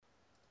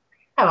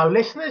Hello,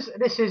 listeners.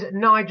 This is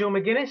Nigel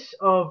McGuinness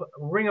of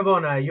Ring of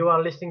Honor. You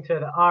are listening to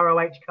the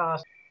ROH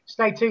cast.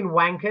 Stay tuned,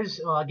 wankers,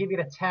 or I'll give you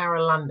the Tower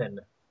of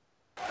London.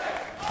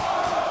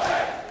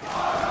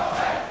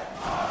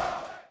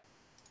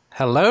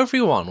 Hello,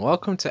 everyone.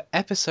 Welcome to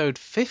episode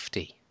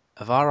 50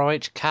 of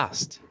ROH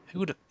Cast. Who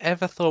would have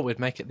ever thought we'd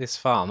make it this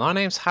far? My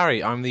name's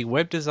Harry. I'm the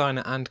web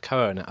designer and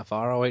co-owner of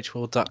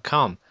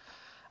ROHworld.com.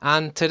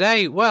 And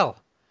today, at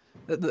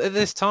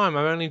this time,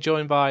 I'm only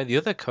joined by the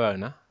other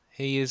co-owner.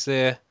 He is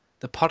the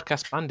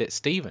podcast bandit,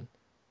 Stephen.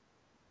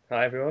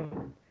 Hi,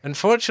 everyone.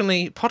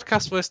 Unfortunately,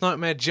 podcast worst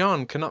nightmare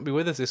John cannot be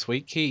with us this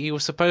week. He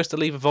was supposed to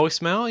leave a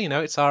voicemail. You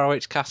know, it's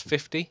ROH Cast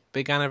 50,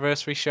 big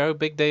anniversary show,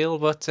 big deal.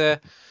 But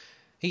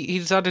he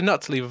decided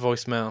not to leave a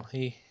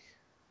voicemail.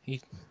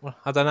 Well,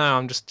 I don't know.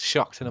 I'm just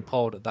shocked and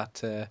appalled at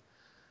that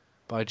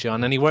by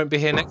John, and he won't be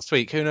here next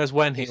week. Who knows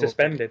when He's he'll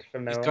suspended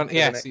from now He's on. gone.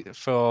 Yes,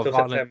 for Till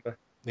violent. September.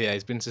 Yeah,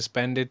 he's been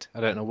suspended.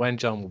 I don't know when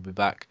John will be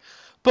back,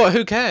 but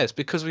who cares?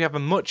 Because we have a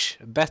much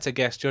better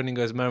guest joining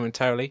us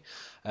momentarily.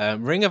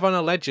 Ring of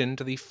Honor legend,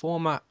 the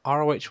former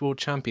ROH World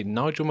Champion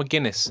Nigel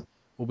McGuinness,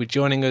 will be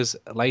joining us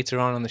later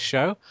on the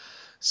show.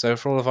 So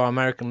for all of our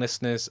American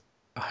listeners,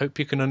 I hope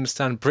you can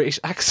understand British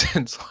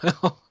accents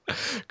well,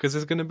 because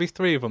there's going to be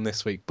 3 of them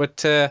this week. But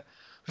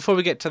before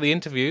we get to the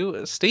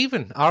interview,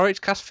 Stephen, ROH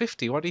Cast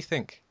 50, what do you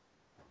think?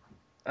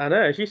 I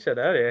know, as you said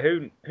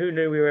earlier, who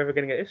knew we were ever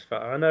going to get this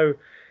far? I know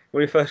when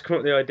we first come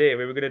up with the idea,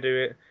 we were going to do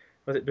it.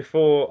 Was it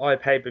before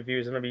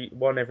iPay-per-views and maybe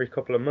one every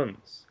couple of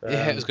months?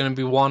 Yeah, it was going to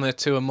be 1 or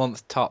 2 a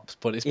month tops,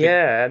 but it's been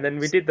Yeah, and then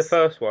we did the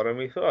first one, and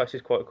we thought, oh, this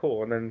is quite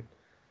cool. And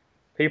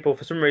then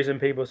for some reason,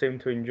 people seem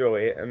to enjoy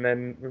it, and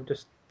then we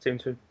just seem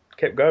to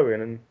keep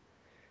going. And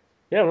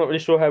yeah, I'm not really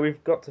sure how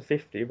we've got to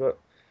 50, but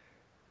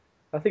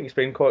I think it's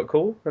been quite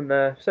cool,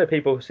 and so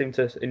people seem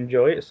to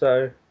enjoy it.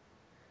 So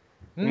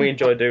and we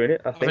enjoy doing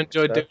it, I I've think.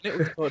 enjoyed So. doing it.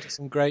 We've talked to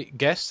some great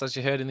guests, as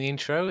you heard in the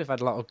intro. We've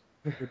had a lot of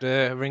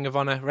good Ring of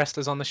Honor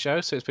wrestlers on the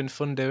show, so it's been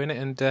fun doing it,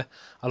 and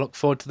I look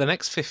forward to the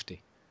next 50.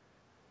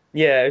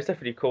 Yeah, it was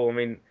definitely cool. I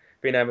mean,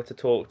 being able to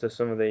talk to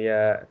some of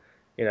the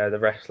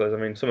wrestlers. I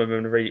mean, some of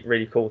them were really,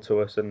 really cool to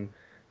us and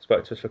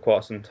spoke to us for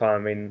quite some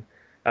time. I mean,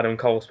 Adam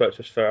Cole spoke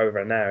to us for over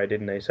an hour,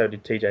 didn't he? So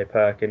did TJ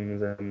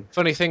Perkins and.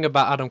 Funny thing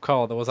about Adam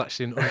Cole, there was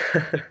actually an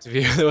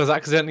interview that was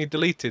accidentally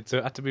deleted, so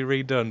it had to be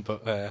redone.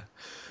 But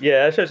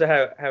Yeah, that shows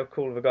how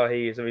cool of a guy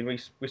he is. I mean,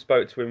 we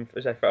spoke to him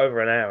for over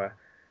an hour,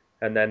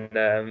 and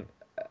then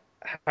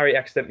Harry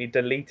accidentally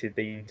deleted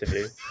the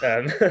interview.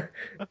 And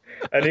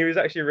he was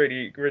actually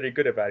really, really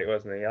good about it,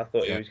 wasn't he? I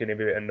thought he yeah, was going to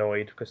be a bit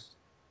annoyed because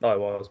I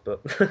was,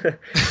 but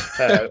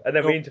and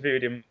then we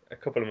interviewed him a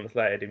couple of months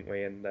later, didn't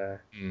we? And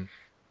Mm.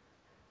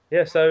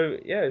 yeah, so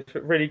yeah, it's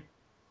really,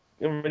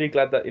 I'm really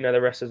glad that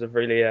the wrestlers have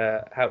really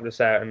helped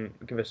us out and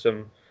give us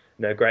some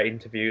great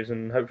interviews,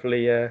 and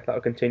hopefully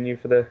that'll continue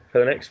for the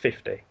next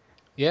 50.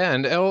 Yeah,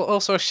 and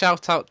also a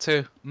shout out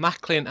to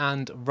Macklin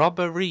and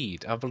Robert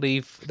Reed. I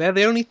believe they're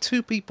the only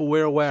 2 people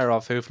we're aware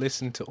of who've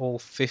listened to all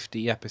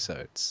 50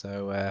 episodes.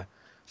 So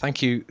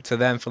thank you to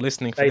them for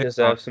listening for They this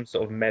one. deserve some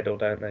sort of medal,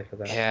 don't they, for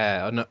that?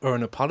 Yeah, or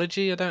an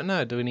apology. I don't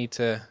know. Do we need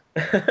to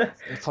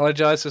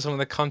apologize for some of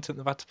the content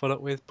they've had to put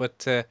up with?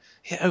 But yeah,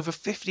 over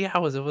 50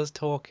 hours of us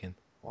talking.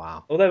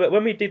 Wow. Although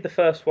when we did the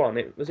first one,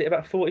 it was it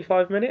about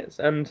 45 minutes,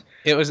 and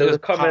It was there it was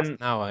was a half comment. an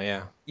hour.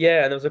 Yeah.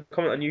 Yeah, and there was a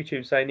comment on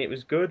YouTube saying it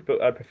was good,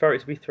 but I'd prefer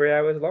it to be 3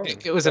 hours long.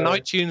 It was an So,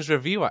 iTunes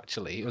review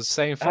actually. It was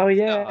saying oh 5 stars,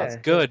 yeah, yeah.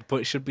 good, but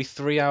it should be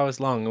 3 hours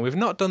long. And we've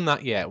not done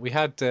that yet. We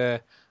had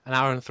an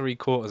hour and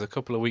 3/4 a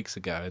couple of weeks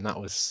ago, and that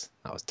was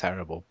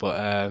terrible.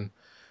 But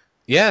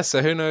yeah,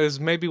 so who knows?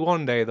 Maybe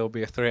one day there'll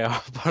be a 3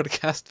 hour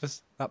podcast for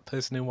that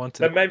person who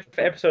wanted But it. maybe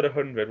for episode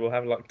 100, we'll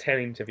have like 10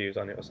 interviews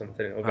on it or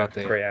something. It'll Oh go for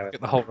dear, 3 hours.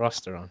 get the whole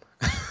roster on.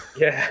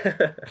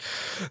 Yeah.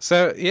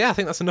 So yeah, I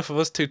think that's enough of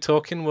us 2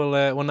 talking.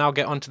 We'll now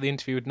get on to the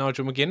interview with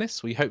Nigel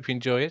McGuinness. We hope you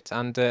enjoy it,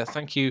 and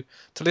thank you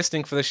to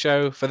listening for the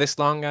show for this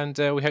long, and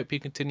we hope you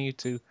continue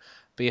to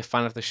be a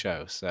fan of the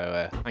show.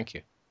 So thank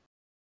you.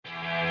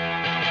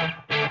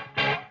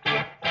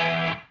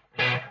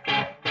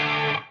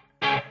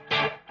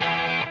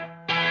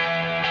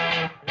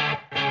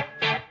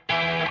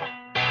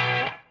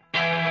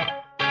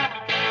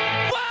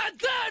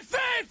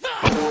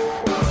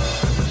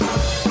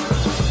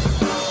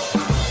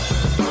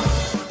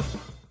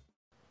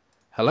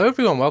 Hello,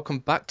 everyone. Welcome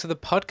back to the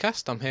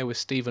podcast. I'm here with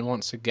Stephen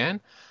once again,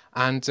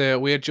 and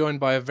we are joined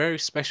by a very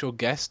special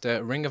guest,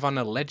 Ring of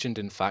Honor legend,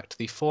 in fact,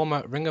 the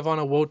former Ring of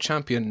Honor World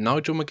Champion,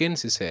 Nigel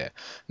McGuinness, is here.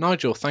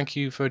 Nigel, thank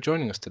you for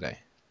joining us today.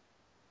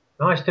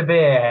 Nice to be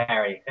here,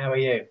 Harry. How are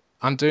you?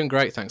 I'm doing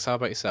great, thanks. How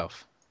about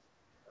yourself?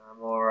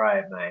 I'm all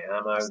right, mate.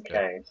 I'm That's good.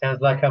 okay.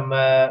 Sounds like I'm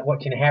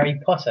watching Harry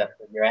Potter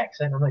with your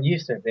accent. I'm not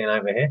used to it being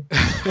over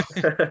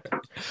here.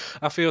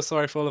 I feel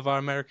sorry for all of our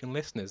American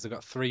listeners. They've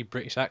got 3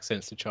 British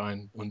accents to try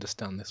and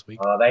understand this week.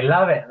 Oh, they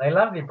love it. They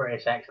love the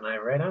British accent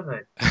over here, don't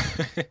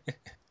they?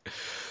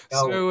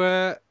 Oh,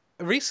 So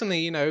recently,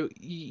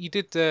 you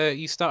did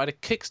you started a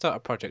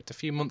Kickstarter project a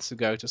few months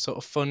ago to sort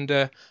of fund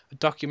a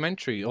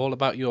documentary all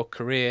about your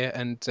career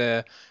and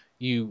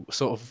you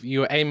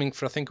were aiming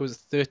for, I think it was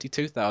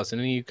 32,000,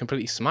 and you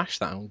completely smashed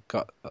that and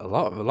got a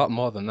lot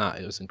more than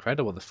that. It was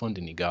incredible the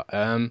funding you got.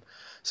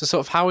 So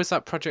sort of how is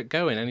that project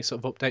going? Any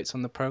sort of updates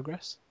on the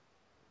progress?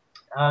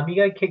 You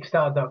go to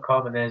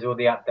Kickstarter.com and there's all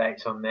the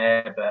updates on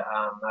there. But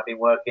I've been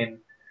working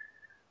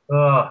a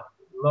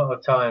lot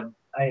of time,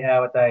 8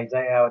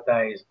 hour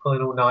days,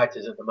 pulling all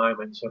nighters at the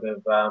moment. Sort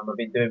of, I've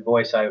been doing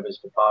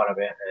voiceovers for part of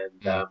it,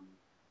 and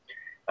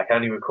I can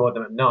only record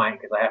them at night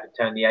because I have to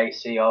turn the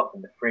AC off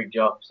and the fridge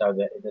off so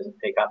that it doesn't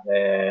pick up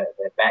their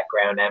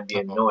background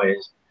ambient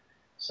noise.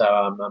 So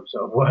I'm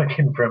sort of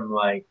working from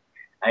like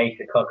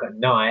 8 o'clock at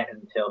night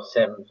until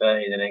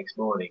 7:30 the next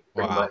morning.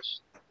 Pretty much,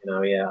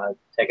 yeah, I've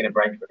taken a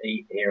break for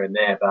eat here and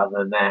there, but other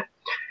than that,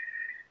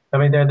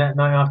 I've been doing that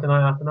night after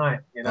night after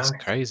night. That's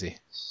crazy.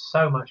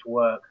 So much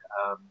work.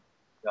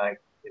 I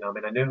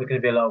knew it was going to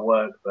be a lot of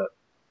work, but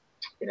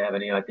didn't have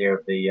any idea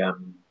of the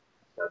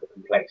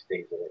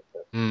complexities of it.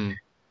 So.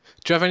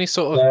 Do you have any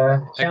sort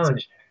of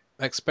challenge?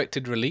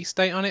 Expected release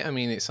date on it? I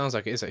mean, it sounds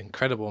like it is an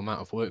incredible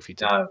amount of work for you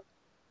to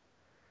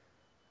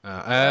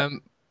do.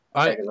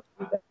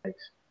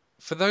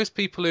 For those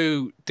people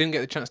who didn't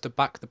get the chance to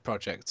back the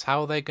project,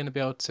 how are they going to be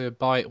able to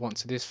buy it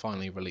once it is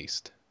finally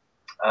released?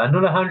 Not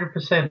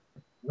 100%.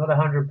 Not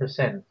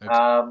 100%.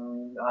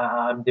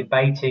 I'm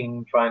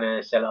debating trying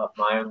to sell it off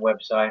my own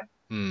website,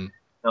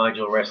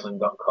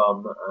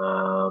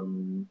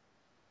 nigelwrestling.com.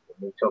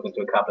 We're talking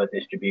to a couple of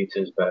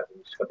distributors, but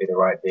it's got to be the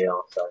right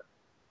deal. So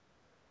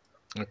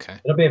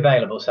it'll be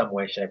available some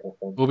way, shape, or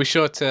form. We'll be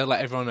sure to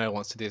let everyone know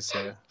once it is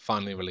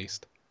finally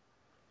released.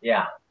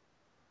 Yeah.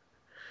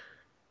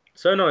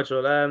 So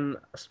Nigel, I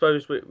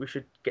suppose we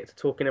should get to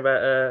talking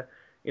about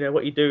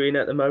what you're doing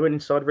at the moment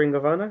inside Ring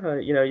of Honor.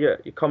 You're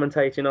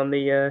commentating on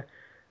the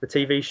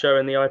TV show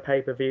and the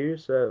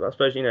iPay-per-views. I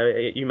suppose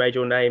you made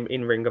your name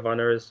in Ring of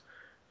Honor as,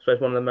 I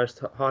suppose, one of the most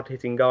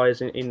hard-hitting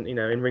guys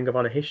in Ring of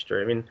Honor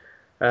history. I mean,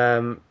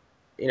 how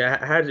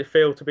does it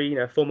feel to be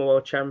former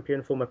world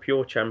champion, former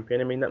pure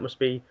champion? I mean, that must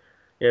be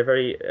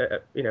very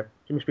you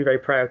must be very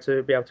proud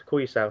to be able to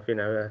call yourself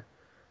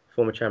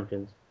former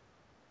champions.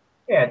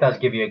 Yeah, it does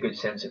give you a good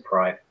sense of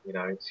pride.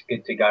 It's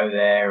good to go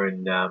there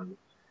and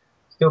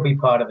still be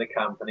part of the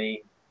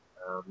company.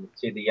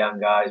 See the young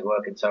guys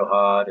working so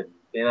hard and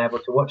being able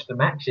to watch the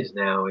matches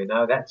now. I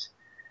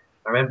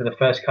remember the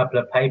first couple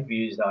of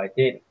pay-per-views that I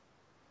did,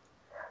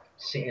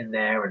 sitting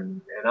there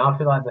and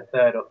after like the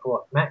third or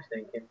fourth match,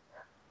 thinking,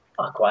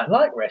 I quite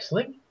like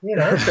wrestling.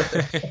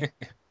 I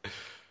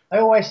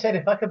always said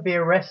if I could be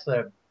a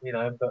wrestler,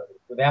 but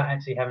without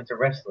actually having to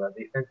wrestle, that'd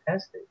be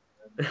fantastic.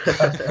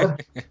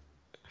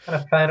 Kind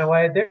of found a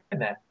way of doing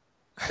that.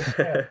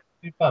 Yeah,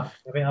 good fun.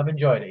 I mean, I've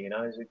enjoyed it.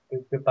 It's a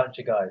good bunch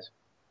of guys.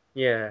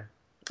 Yeah,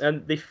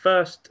 and the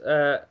first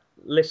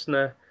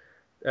listener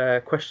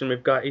question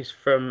we've got is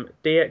from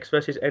DX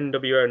versus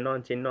NWO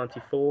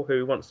 1994,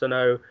 who wants to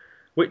know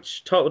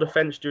which title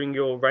defense during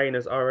your reign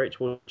as ROH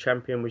World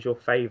Champion was your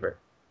favorite.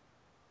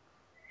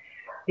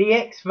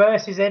 DX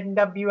versus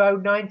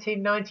NWO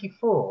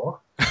 1994.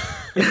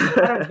 I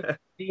don't think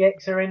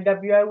DX or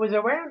NWO was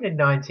around in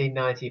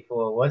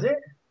 1994, was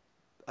it?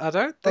 I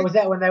don't think. Or was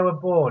that when they were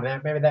born?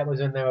 Maybe that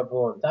was when they were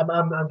born.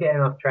 I'm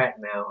getting off track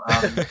now.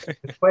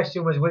 The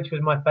question was, which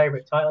was my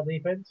favorite title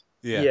defense?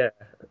 Yeah.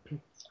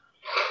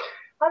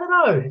 I don't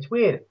know. It's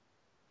weird.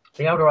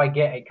 The older I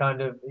get, it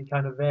kind of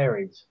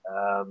varies.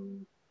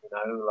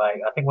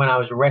 Like I think when I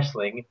was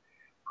wrestling,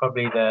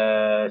 probably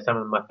some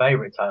of my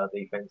favorite title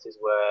defenses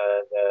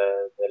were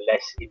the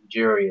less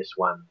injurious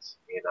ones.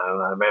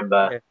 I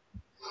remember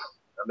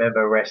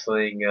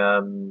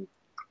wrestling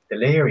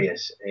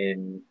Delirious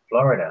in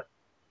Florida.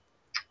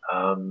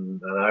 And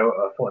I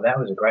thought that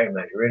was a great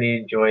match. Really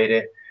enjoyed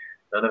it.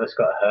 None of us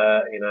got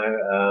hurt,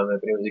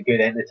 but it was a good,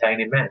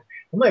 entertaining match.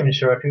 I'm not even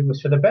sure if it was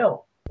for the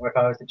belt or if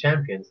I was the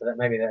champion. So that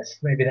maybe that's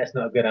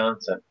not a good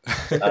answer.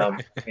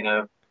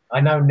 I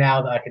know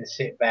now that I can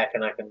sit back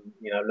and I can,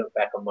 look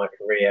back on my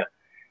career.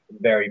 I'm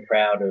very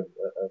proud of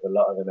a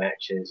lot of the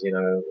matches.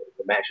 The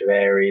match with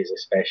Aries,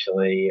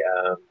 especially.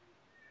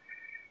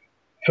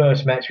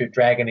 First match with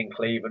Dragon in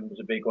Cleveland was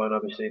a big one.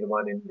 Obviously, the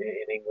one in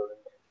England.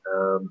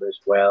 As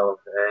well,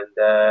 and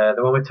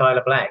the one with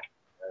Tyler Black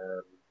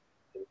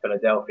in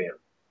Philadelphia.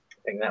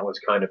 I think that was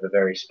kind of a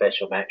very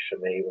special match for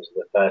me. It was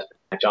the first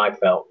match I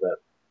felt that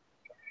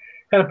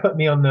kind of put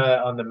me on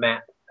the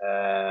map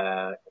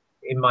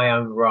in my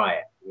own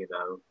right.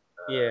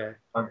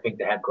 One thing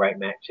to have great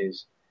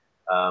matches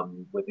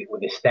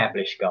with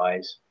established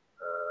guys,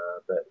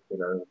 but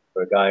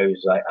for a guy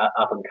who's like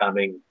up and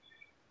coming,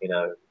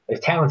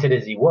 as talented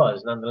as he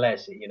was,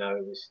 nonetheless, it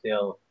was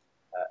still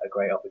a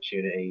great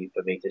opportunity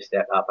for me to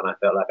step up, and I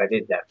felt like I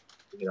did that.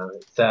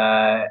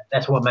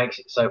 That's what makes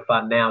it so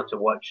fun now to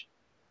watch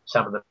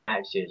some of the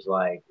matches,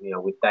 like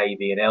with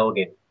Davey and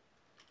Elgin,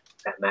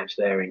 that match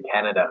there in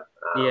Canada.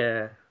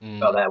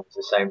 Felt that was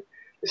the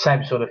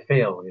same sort of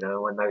feel.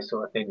 When those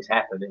sort of things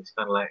happen, it's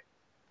kind of like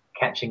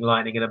catching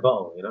lightning in a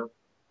bottle.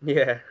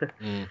 Yeah.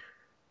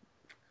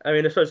 I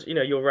mean, I suppose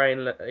your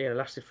reign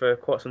lasted for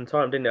quite some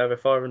time, didn't it? Over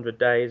 500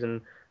 days,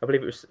 and I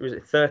believe it was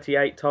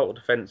 38 title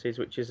defenses,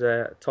 which is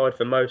tied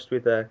for most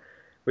with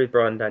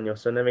Bryan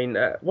Danielson. I mean,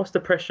 what's the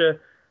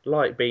pressure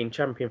like being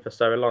champion for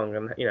so long,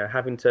 and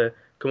having to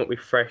come up with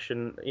fresh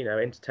and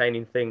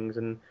entertaining things,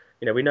 and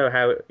we know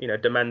how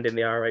demanding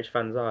the ROH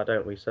fans are,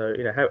 don't we? So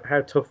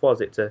how tough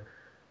was it to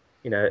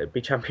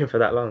be champion for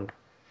that long?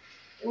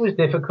 It was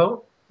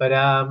difficult, but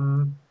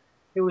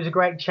it was a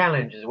great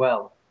challenge as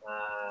well.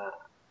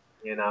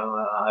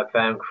 I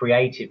found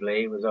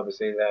creatively it was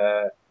obviously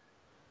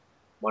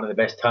one of the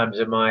best times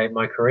of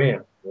my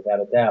career,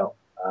 without a doubt.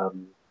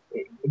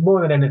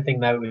 More than anything,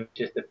 though, it was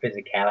just the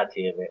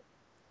physicality of it.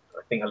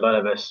 I think a lot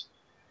of us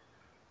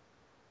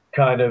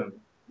kind of,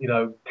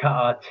 cut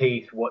our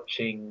teeth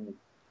watching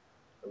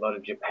a lot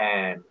of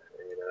Japan,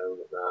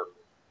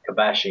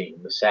 Kobashi,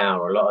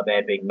 Masao, a lot of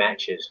their big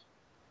matches.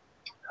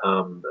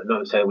 Not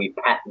to say we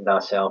patterned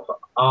ourselves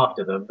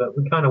after them, but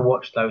we kind of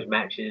watched those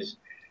matches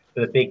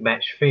for the big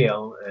match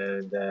feel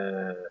and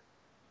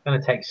kind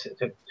of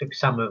took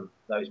some of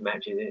those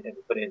matches and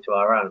put it into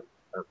our own.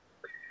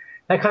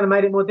 That kind of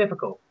made it more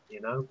difficult.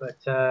 But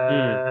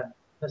Mm.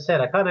 as I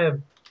said, I kind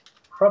of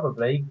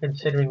probably,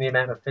 considering the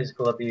amount of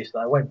physical abuse that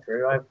I went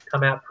through, I've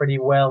come out pretty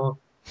well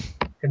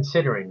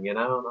considering. I'm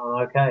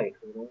okay.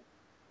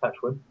 Touch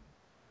wood.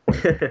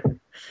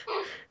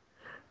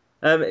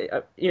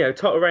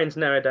 Title reigns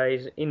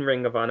nowadays in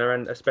Ring of Honor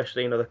and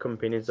especially in other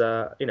companies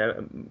are,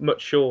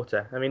 much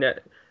shorter. I mean,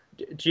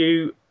 do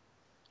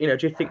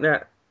you think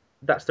that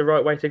that's the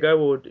right way to go,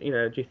 or do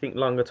you think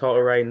longer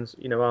title reigns,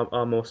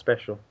 are more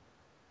special?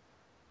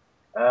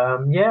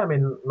 Yeah, I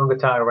mean, longer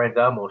title reigns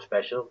are more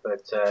special,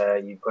 but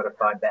you've got to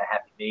find that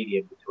happy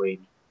medium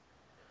between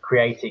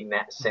creating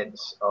that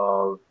sense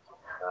of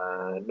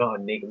not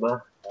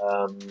enigma,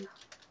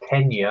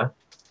 tenure,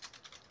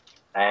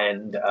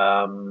 and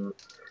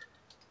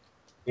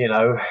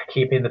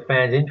keeping the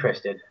fans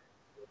interested.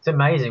 It's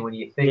amazing when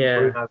you think Yeah.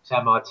 Bruno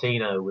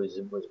Sammartino was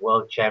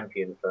world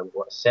champion for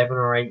what 7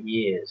 or 8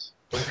 years.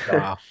 Think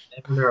about Wow.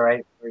 it, 7 or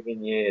 8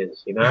 friggin'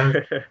 years.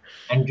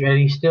 And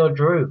he still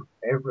drew.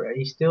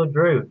 He still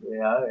drew.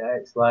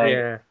 It's like,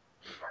 Yeah.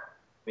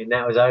 I mean,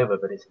 that was over,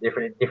 but it's a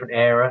different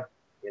era.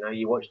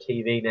 You watch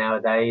TV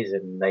nowadays,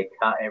 and they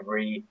cut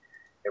every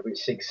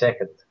 6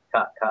 seconds.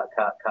 Cut, cut,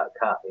 cut, cut,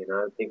 cut.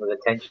 People's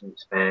attention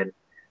span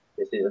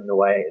this isn't the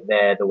way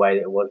that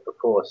it was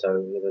before.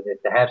 So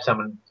to have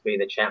someone to be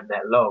the champ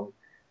that long,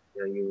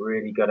 you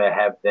really got to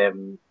have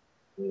them,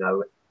 you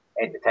know,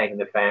 entertaining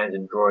the fans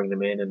and drawing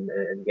them in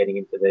and getting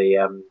into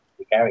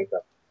the character.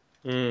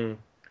 Mm.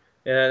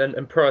 Yeah,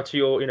 and prior to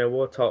your,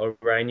 world title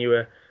reign, you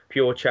were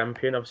pure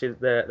champion, obviously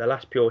the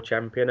last pure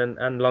champion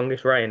and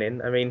longest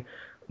reigning. I mean,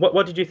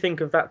 what did you think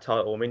of that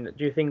title? I mean,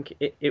 do you think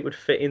it would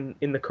fit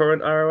in the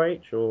current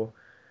ROH or?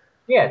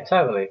 Yeah,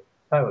 totally,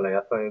 totally.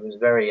 I thought it was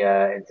very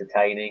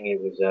entertaining.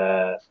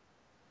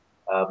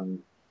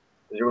 Um,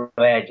 it was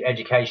a real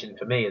education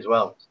for me as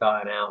well,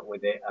 starting out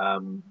with it.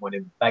 When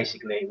it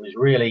was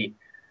really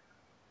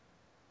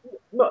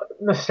not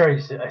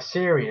necessarily a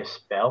serious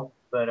belt,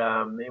 but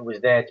it was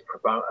there to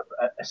promote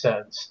a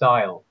certain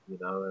style, and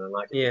I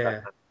like to think I Yeah,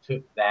 kind of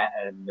took that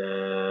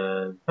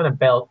and kind of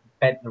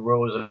bent the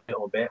rules a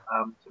little bit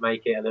to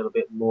make it a little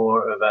bit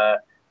more of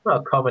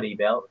not a comedy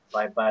belt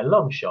by a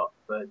long shot,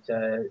 but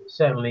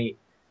certainly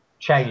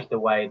changed the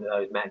way that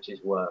those matches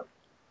were.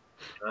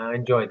 I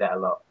enjoyed that a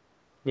lot.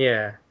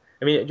 yeah.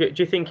 I mean, do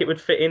you think it would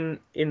fit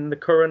in the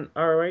current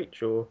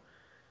ROH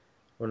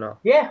or not?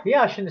 Yeah,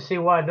 yeah, I shouldn't see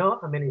why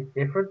not. I mean, it's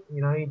different.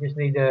 You just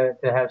need to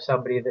have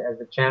somebody that as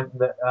a champ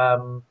that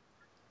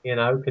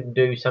can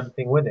do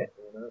something with it.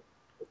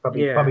 It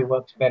probably Yeah.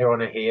 works better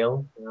on a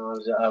heel.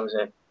 I was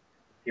a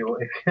heel.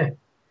 I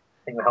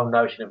think the whole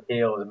notion of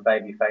heels and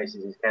baby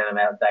faces is kind of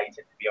outdated,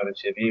 to be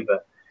honest with you.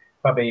 But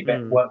probably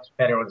Mm, works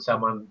better on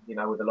someone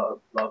with a lot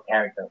of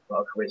character, a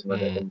lot of charisma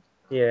that Mm, can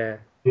yeah.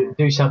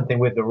 do something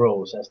with the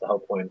rules. That's the whole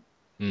point.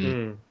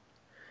 mm.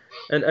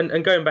 Mm.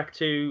 And going back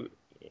to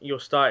your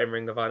start in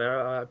Ring of Honor,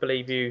 I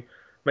believe you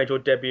made your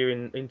debut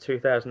in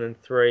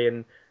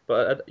 2003,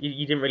 but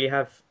you didn't really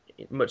have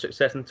much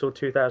success until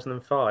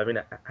 2005. I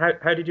mean,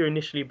 how did you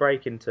initially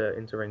break into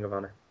Ring of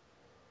Honor?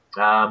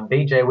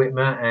 BJ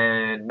Whitmer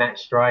and Matt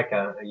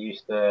Stryker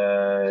used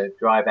to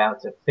drive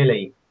out to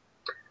Philly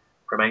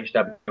from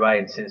HWA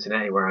in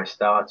Cincinnati, where I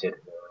started.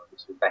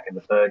 This was back in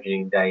the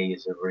burgeoning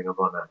days of Ring of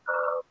Honor.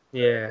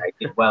 Yeah. They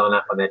did well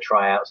enough on their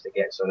tryouts to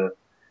get sort of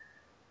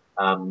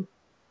um,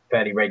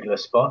 fairly regular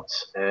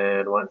spots.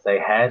 And once they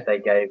had, they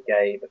gave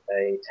Gabe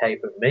a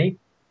tape of me.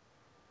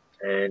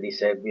 And he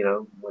said,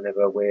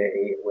 whenever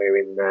we're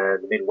in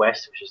the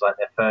Midwest, which is like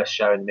their first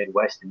show in the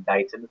Midwest in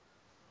Dayton,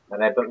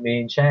 and they booked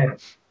me in Chet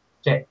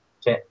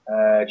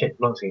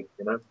Blonsky.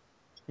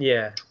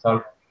 Yeah.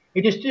 So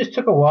it just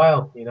took a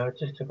while. It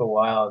just took a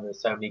while, and there's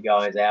so many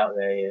guys out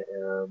there.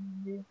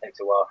 It takes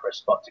a while for a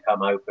spot to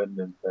come open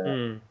and for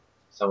Mm.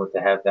 someone to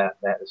have that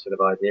sort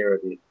of idea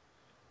of you.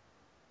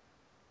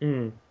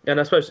 Mm. And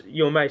I suppose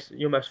your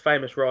most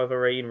famous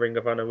rivalry in Ring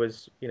of Honor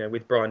was,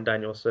 with Bryan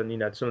Danielson.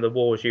 Some of the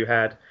wars you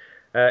had.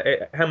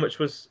 How much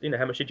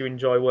did you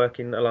enjoy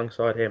working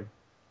alongside him?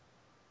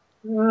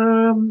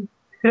 Um,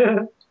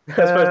 I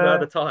suppose now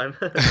the time.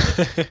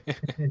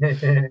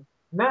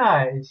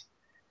 no,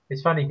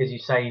 it's funny because you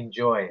say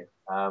enjoy,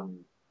 um,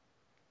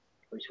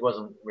 which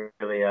wasn't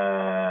really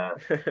a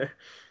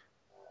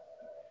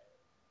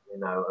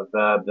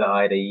verb that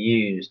I'd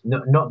used.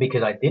 Not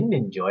because I didn't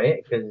enjoy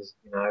it, because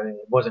it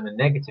wasn't a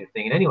negative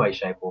thing in any way,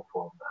 shape, or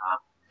form.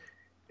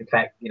 In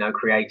fact,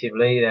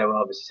 creatively, they were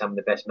obviously some of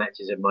the best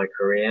matches of my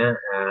career,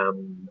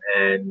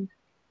 and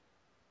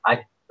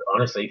I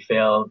honestly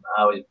feel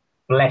I was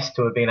blessed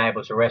to have been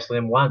able to wrestle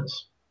him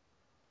once,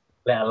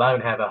 let alone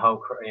have a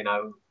whole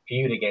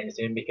feud against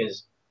him,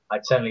 because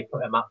I'd certainly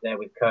put him up there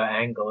with Kurt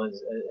Angle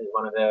as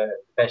one of the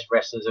best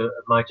wrestlers of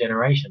my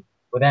generation,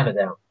 without a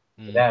doubt,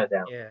 Mm. without a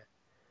doubt. Yeah.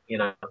 You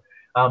know,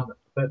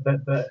 but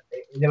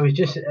there was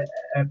just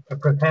a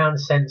profound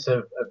sense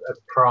of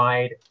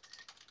pride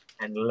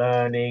and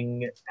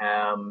learning,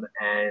 and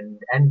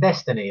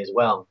destiny as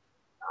well.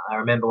 I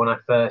remember when I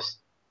first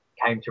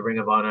came to Ring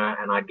of Honor,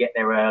 and I'd get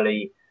there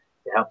early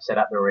to help set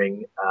up the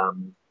ring.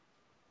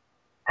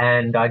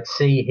 And I'd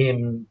see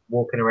him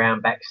walking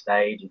around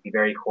backstage. He'd be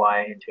very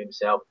quiet into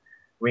himself,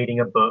 reading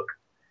a book.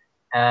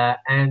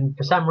 And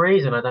for some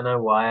reason, I don't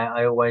know why,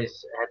 I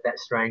always had that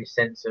strange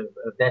sense of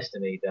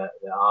destiny that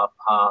our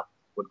path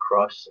would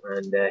cross,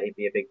 and he'd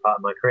be a big part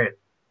of my career.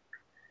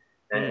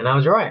 And I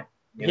was right,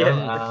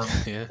 Yeah.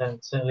 Yeah. That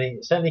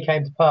certainly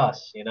came to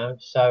pass,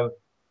 So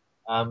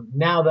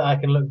now that I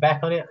can look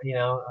back on it,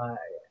 I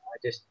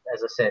just,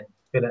 as I said,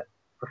 feel a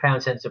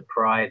profound sense of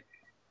pride,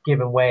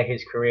 given where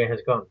his career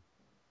has gone.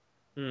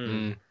 Hmm.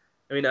 Mm.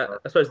 I mean, I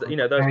suppose that I'm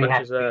those very happy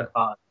matches to be a are.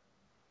 part.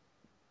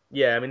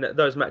 Yeah, I mean,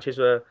 those matches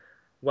were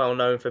well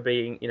known for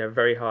being,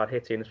 very hard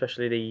hitting,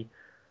 especially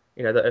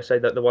I say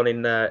that the one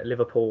in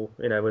Liverpool,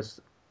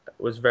 was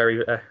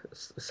very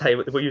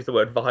we'll use the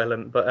word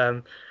violent, but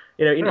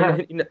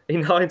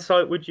in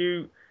hindsight, would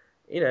you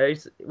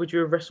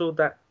have wrestled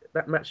that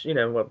match,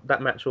 that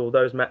match or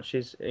those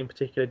matches in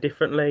particular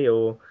differently,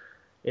 or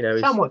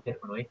is Somewhat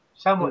differently,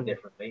 somewhat mm,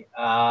 differently.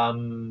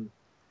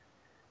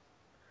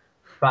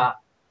 But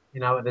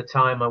at the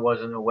time, I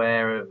wasn't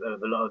aware of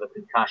a lot of the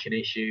concussion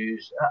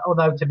issues.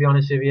 Although, to be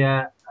honest with you,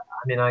 I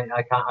mean,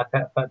 I can't. I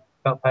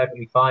felt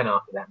perfectly fine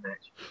after that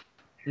match,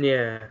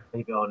 yeah,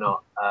 believe it or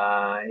not.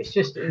 It's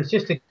just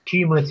a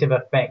cumulative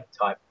effect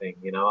type thing.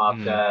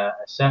 After Mm. a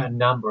certain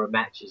number of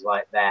matches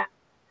like that,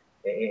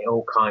 it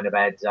all kind of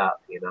adds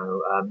up.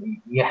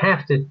 You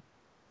have to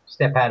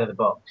step out of the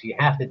box. You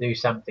have to do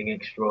something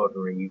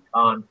extraordinary. You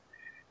can't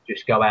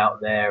just go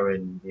out there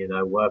and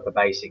work a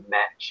basic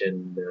match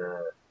and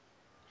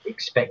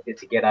expect it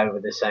to get over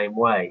the same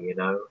way.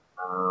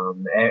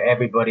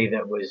 Everybody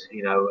that was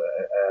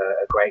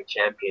a great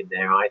champion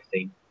there, I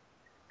think,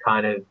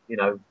 kind of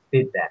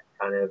did that,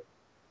 kind of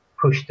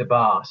pushed the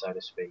bar, so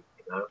to speak.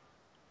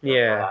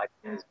 yeah. I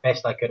did as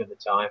best I could at the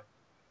time.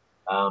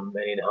 And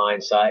in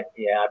hindsight,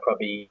 yeah, I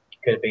probably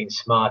could have been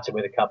smarter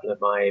with a couple of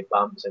my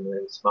bumps, and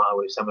then smarter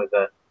with some of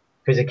the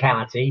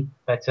physicality.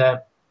 But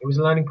it was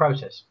a learning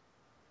process.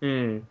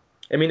 Hmm.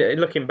 I mean,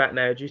 looking back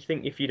now, do you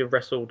think if you'd have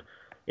wrestled,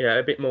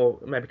 a bit more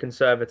maybe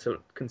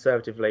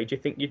conservatively, do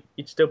you think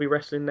you'd still be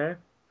wrestling now?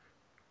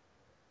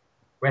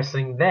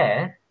 Wrestling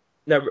there.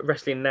 No,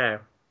 wrestling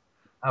now.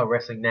 Oh,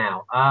 wrestling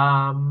now.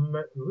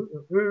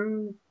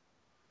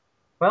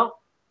 Well,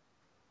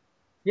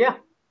 yeah,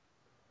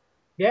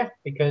 yeah,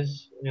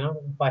 because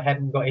if I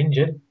hadn't got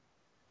injured,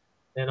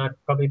 then I'd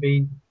probably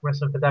be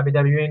wrestling for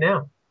WWE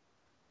now.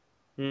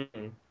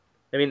 Hmm.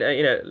 I mean,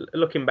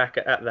 looking back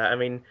at that, I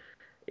mean,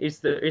 is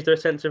there a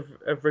sense of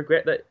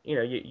regret that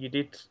you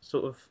did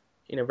sort of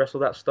wrestle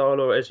that style,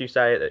 or as you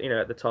say,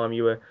 at the time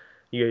you were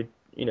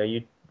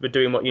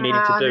doing what you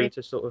needed to I do mean,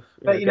 to sort of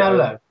but get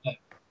over. look,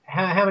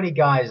 how many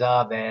guys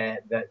are there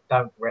that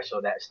don't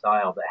wrestle that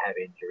style that have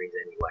injuries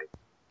anyway?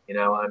 You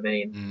know what I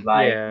mean? Mm.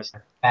 Like Yeah. it's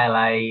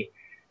ballet,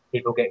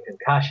 people get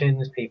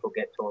concussions, people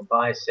get torn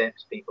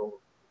biceps,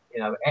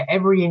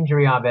 every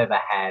injury I've ever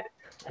had,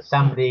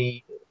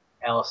 somebody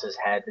else has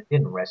had that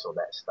didn't wrestle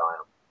that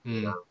style.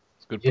 You Mm. know,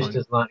 It's a good just point.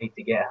 as likely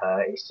to get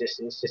hurt. It's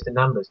just a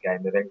numbers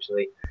game.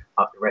 Eventually,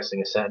 after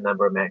wrestling a certain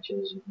number of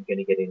matches, you're going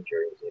to get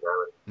injuries.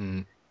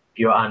 Mm. If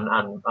you're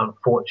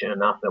unfortunate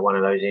enough that one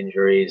of those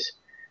injuries,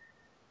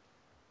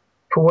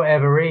 for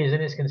whatever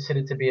reason, is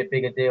considered to be a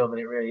bigger deal than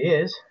it really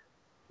is,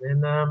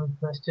 then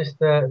that's just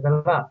the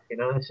luck.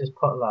 It's just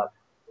pot luck.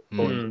 Mm.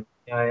 Mm.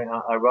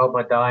 Unfortunately, I rolled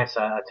my dice,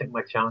 I took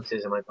my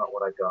chances, and I got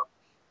what I got.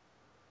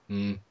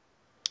 Mm.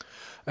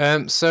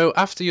 So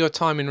after your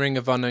time in Ring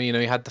of Honor, you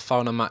had the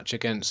final match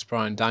against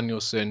Bryan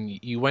Danielson.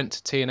 You went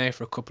to TNA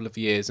for a couple of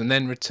years and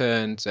then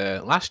returned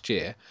last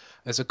year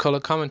as a color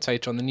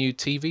commentator on the new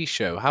TV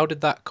show. How did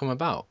that come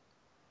about?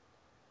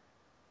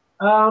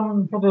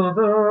 After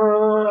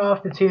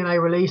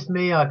TNA released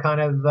me, I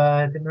kind of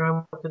didn't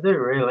know what to do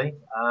really.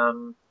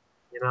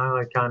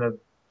 I kind of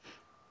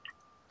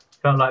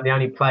felt like the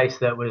only place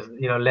that was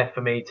left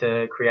for me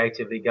to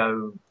creatively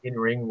go in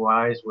ring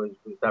wise was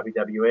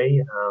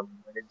WWE. I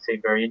didn't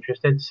seem very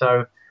interested,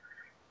 so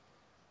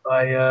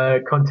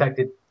I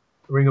contacted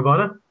Ring of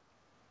Honor,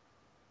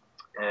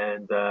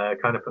 and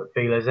kind of put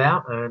feelers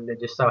out. And it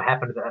just so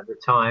happened that at the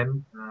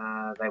time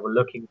they were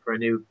looking for a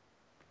new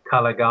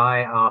color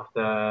guy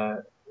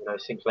after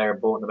Sinclair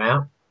had bought them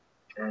out,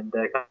 and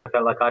kind of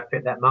felt like I'd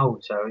fit that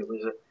mold. So it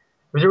was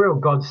a real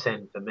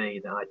godsend for me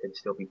that I could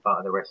still be part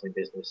of the wrestling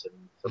business and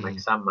still make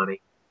some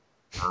money.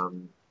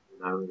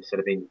 Instead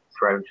of being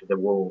thrown to the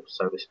wolves,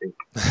 so to speak.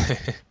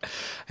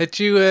 Had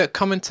you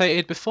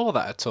commentated before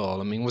that at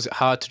all? I mean, was it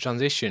hard to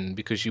transition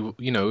because you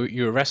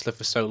were a wrestler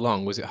for so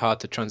long? Was it hard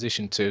to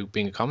transition to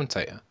being a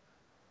commentator?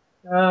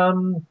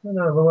 No,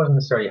 it wasn't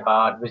necessarily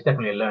hard. It was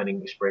definitely a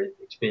learning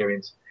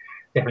experience.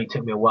 Definitely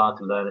took me a while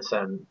to learn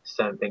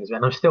certain things,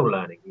 and I'm still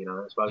learning.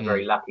 So I was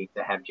very lucky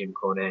to have Jim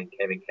Cornette and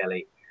Kevin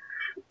Kelly,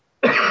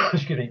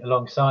 excuse me,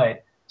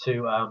 alongside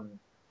to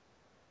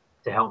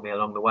help me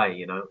along the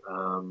way.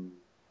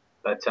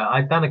 But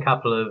I've done a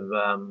couple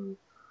of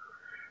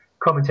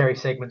commentary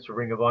segments for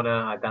Ring of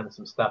Honor. I've done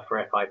some stuff for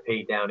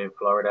FIP down in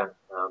Florida.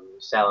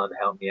 Sal had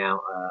helped me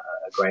out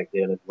a great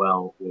deal as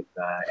well with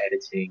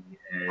editing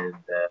and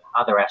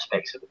other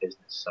aspects of the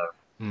business. So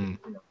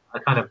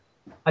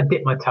I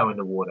dipped my toe in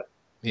the water.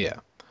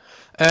 Yeah.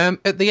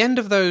 At the end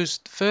of those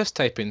first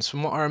tapings,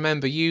 from what I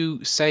remember,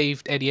 you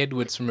saved Eddie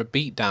Edwards from a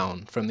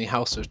beatdown from the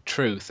House of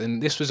Truth,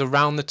 and this was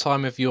around the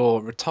time of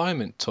your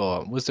retirement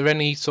tour. Was there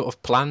any sort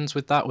of plans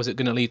with that? Was it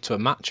going to lead to a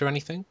match or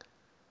anything?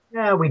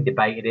 Yeah, we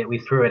debated it. We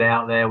threw it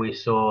out there. We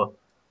saw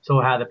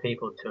how the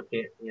people took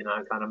it.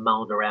 Kind of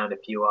mulled around a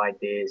few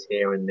ideas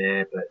here and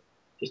there, but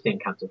just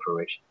didn't come to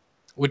fruition.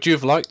 Would you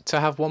have liked to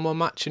have one more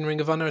match in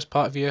Ring of Honor as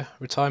part of your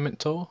retirement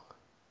tour?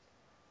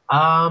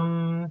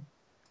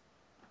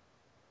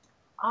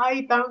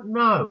 I don't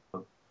know.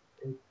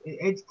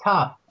 It's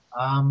tough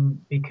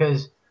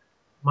because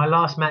my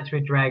last match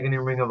with Dragon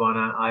in Ring of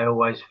Honor, I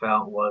always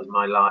felt was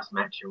my last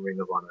match in Ring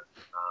of Honor.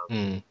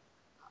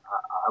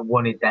 I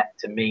wanted that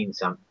to mean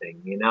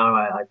something,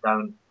 I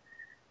don't,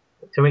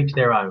 to each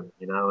their own,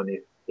 and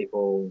if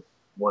people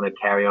want to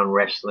carry on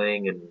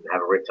wrestling and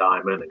have a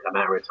retirement and come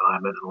out of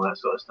retirement and all that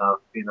sort of stuff,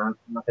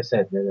 like I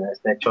said,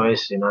 that's their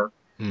choice,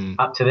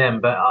 up to them.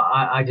 But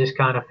I just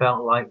kind of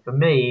felt like for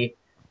me,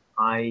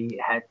 I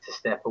had to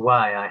step away.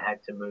 I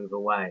had to move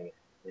away.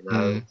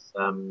 It's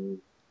kind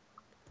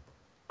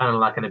of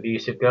like an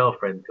abusive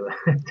girlfriend to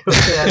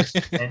an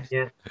extent.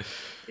 Yeah,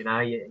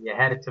 you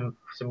had some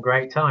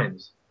great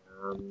times,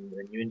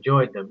 and you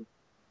enjoyed them.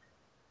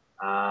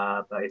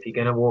 But if you're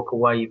going to walk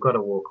away, you've got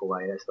to walk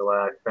away. That's the way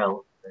I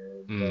felt,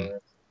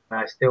 and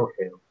I still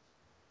feel.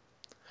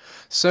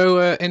 So,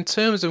 in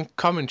terms of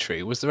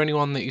commentary, was there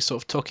anyone that you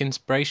sort of took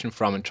inspiration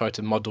from and tried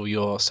to model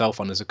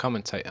yourself on as a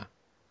commentator?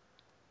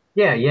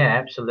 Yeah,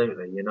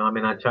 absolutely.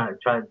 I try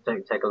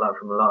to take a lot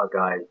from a lot of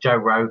guys. Joe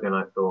Rogan,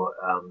 I thought,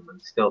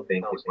 and still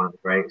think is one of the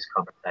greatest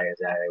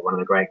commentators out there. One of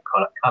the great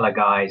color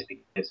guys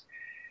because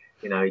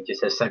he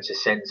just has such a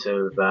sense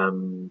of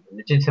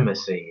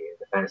legitimacy.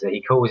 The fact that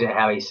he calls it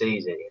how he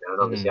sees it. And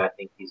obviously, I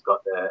think he's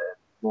got the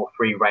more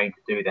free reign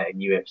to do that in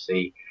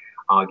UFC,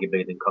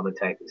 arguably, than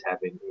commentators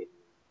have in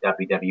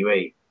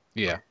WWE.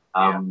 Yeah.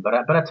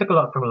 But I took a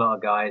lot from a lot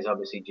of guys.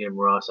 Obviously, Jim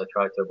Ross. I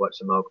tried to watch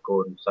some old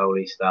Gordon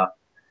Solie stuff.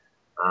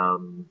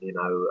 And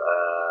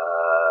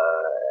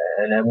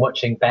then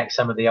watching back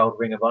some of the old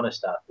Ring of Honor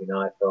stuff,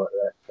 I thought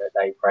that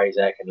Dave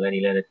Prazak and Lenny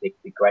Leonard did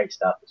great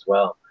stuff as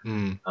well.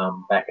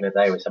 Back in the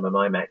day with some of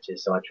my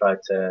matches, so I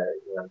tried to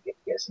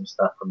get some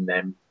stuff from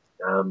them.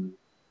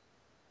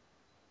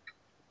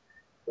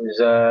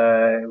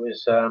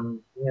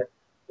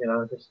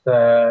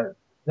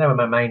 They were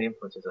my main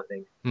influences, I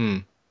think.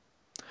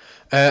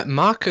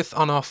 Marcus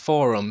on our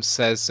forum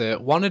says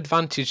one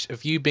advantage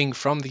of you being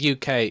from the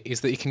UK is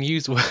that you can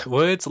use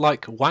words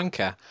like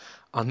wanker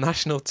on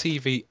national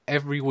TV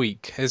every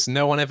week. Has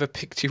no one ever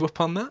picked you up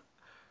on that?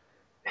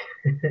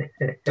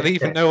 Do they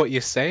even know what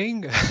you're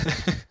saying?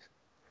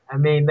 I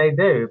mean, they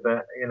do,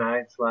 but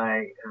it's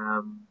like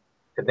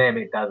to them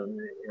it doesn't.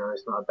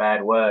 It's not a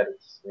bad word.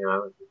 It's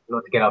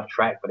not to get off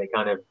track, but it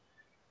kind of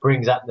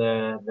brings up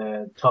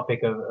the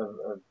topic of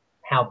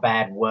how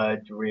bad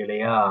words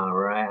really are,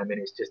 right? I mean,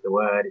 it's just a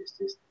word. It's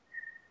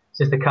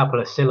just a couple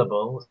of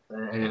syllables,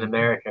 and in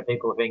America,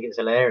 people think it's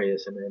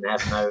hilarious and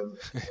have no.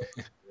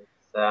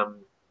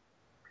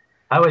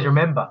 I always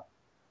remember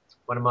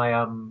one of my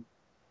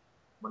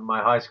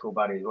high school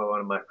buddies, well,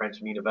 one of my friends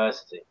from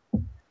university,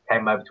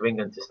 came over to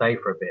England to stay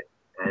for a bit,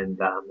 and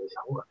he's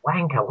like,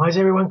 "Wanker? Why is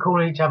everyone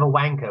calling each other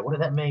wanker? What does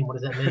that mean? What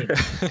does that mean?"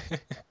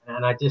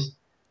 And I just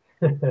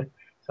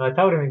so I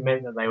told him it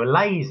meant that they were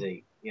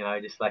lazy,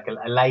 just like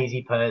a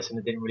lazy person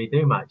that didn't really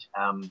do much.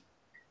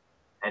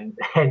 And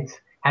hence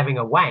having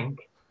a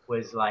wank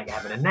was like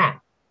having a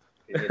nap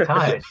because you're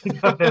tired. You know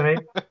what I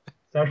mean?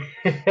 So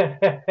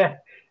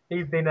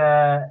he'd been,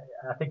 I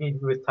think he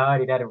was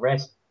tired. He'd had a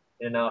rest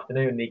in an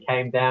afternoon. And he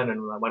came down,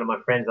 and one of my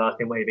friends asked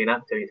him what he'd been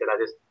up to. He said, "I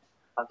just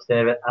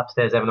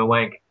upstairs having a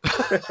wank."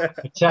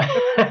 So,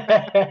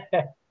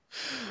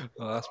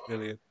 Oh, that's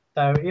brilliant.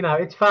 So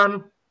it's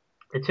fun.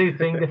 The two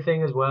finger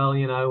thing as well.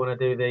 When I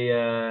do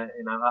the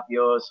up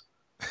yours,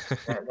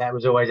 that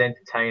was always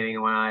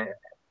entertaining. When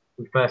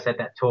we first had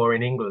that tour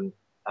in England,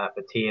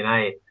 for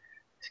TNA.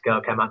 This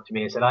girl came up to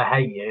me and said, "I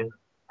hate you."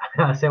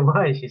 I said,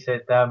 "Why?" She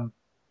said,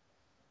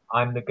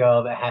 "I'm the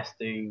girl that has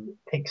to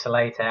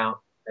pixelate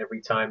out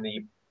every time that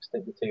you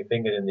stick your two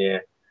fingers in the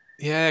air."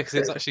 Yeah, because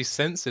it's actually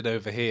censored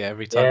over here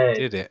every time Yeah,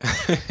 you did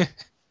it.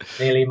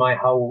 nearly my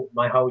whole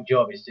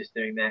job is just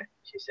doing that.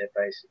 She said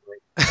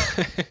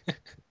basically.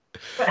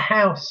 But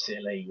how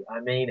silly? I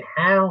mean,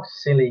 how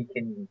silly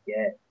can you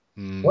get?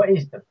 Mm. What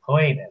is the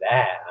point of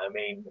that? I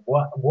mean,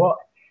 what?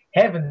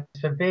 Heavens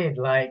forbid!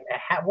 Like,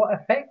 what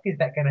effect is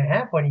that going to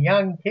have on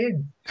young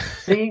kids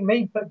seeing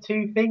me put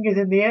two fingers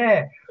in the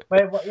air?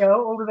 Where you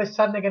know, all of a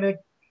sudden they're going to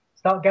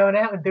start going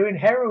out and doing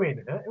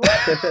heroin. What?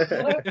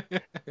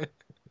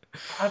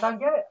 I don't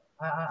get it.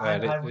 I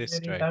It is really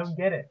strange. don't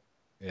get it.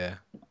 Yeah,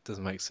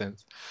 doesn't make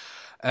sense.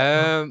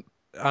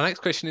 Our next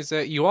question is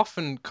that you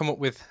often come up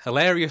with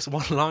hilarious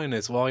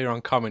one-liners while you're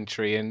on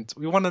commentary, and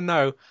we want to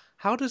know,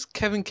 how does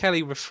Kevin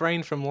Kelly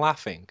refrain from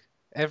laughing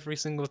every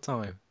single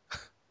time?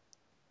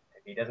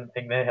 He doesn't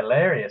think they're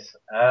hilarious.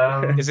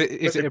 Is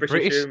it a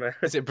British humour.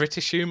 is it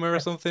British humor or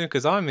something?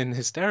 Because I'm in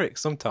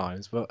hysterics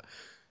sometimes, but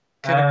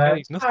Kevin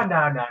Kelly's No, nothing.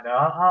 no.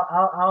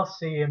 I'll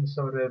see him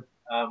sort of,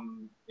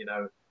 you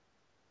know,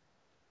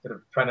 sort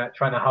of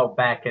trying to hold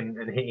back and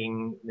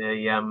hitting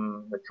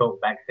the talk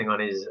back thing on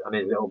his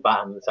little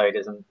button so he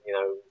doesn't, you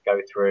know,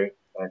 go through.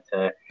 But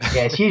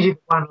yeah, it's usually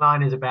one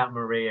line is about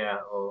Maria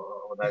or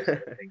those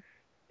sort of things.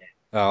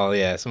 Oh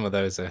yeah, some of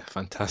those are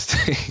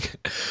fantastic.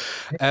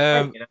 It's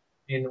great, you know.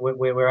 And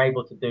we're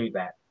able to do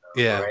that.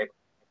 We're Yeah. able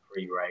to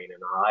free reign,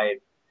 and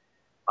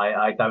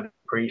I don't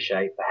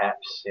appreciate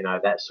perhaps you know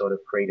that sort of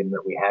freedom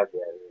that we have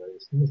there. You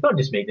know, it's not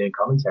just me doing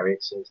commentary;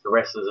 it's the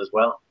wrestlers as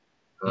well.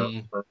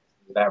 Mm.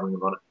 Without Ring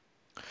of Honor.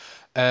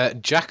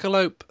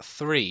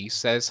 Jackalope3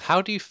 says,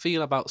 how do you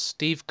feel about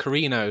Steve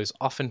Corino's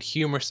often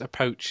humorous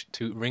approach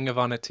to Ring of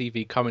Honor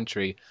TV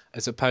commentary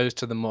as opposed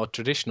to the more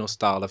traditional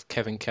style of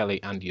Kevin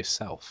Kelly and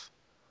yourself?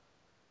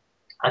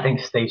 I think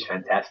Steve's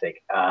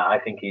fantastic. I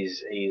think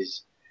he's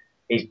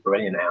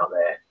brilliant out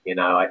there. You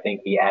know, I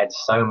think he adds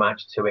so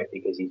much to it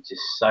because he's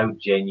just so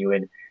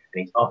genuine and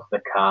he's off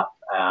the cuff.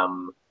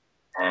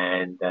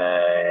 And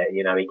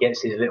you know, he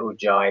gets his little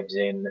jibes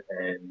in,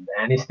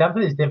 and it's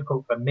something that's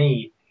difficult for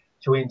me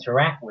to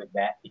interact with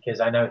that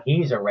because I know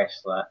he's a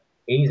wrestler.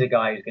 He's a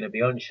guy who's going to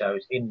be on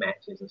shows, in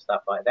matches, and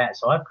stuff like that.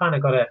 So I've kind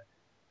of got to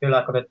feel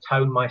like I've got to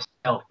tone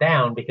myself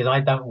down because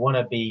I don't want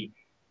to be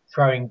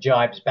throwing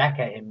jibes back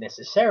at him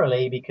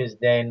necessarily because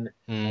then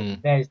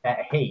Mm. there's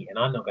that heat, and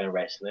I'm not going to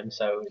wrestle him.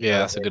 So you Yeah, know,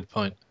 that's a good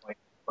point.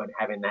 point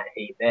having that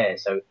heat there.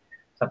 So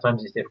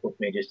sometimes it's difficult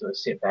for me just to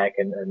sit back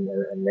and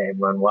let him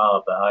run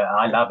wild. But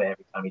I love it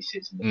every time he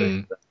sits in the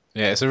booth. Mm.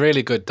 Yeah, it's a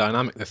really good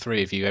dynamic, the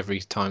three of you, every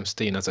time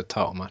Steen has a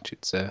title match.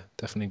 It's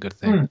definitely a good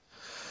thing.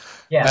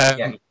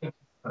 Yeah, Um,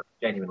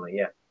 genuinely,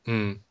 yeah.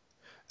 mm.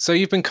 So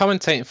you've been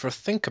commentating for I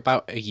think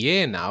about a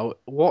year now.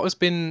 What has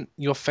been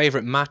your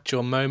favourite match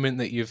or moment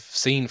that you've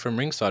seen from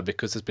ringside?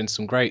 Because there's been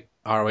some great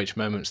ROH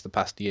moments the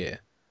past year.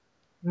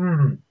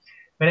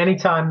 But any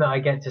time that I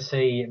get to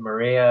see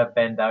Maria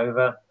bend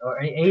over,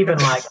 or even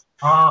like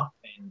half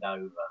bend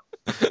over,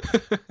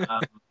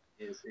 um,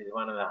 is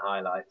one of the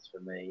highlights for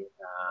me.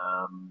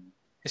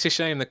 It's a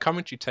shame the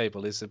commentary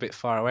table is a bit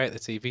far away at the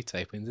TV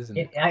tapings, isn't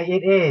it?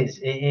 It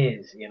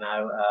is, you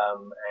know,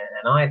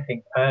 and I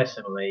think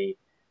personally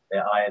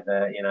that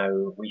either, you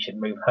know, we should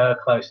move her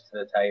closer to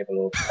the table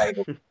or the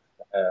table to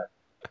her,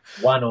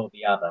 one or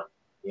the other.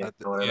 You know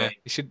what I Yeah,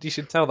 mean? you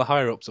should tell the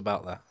higher ups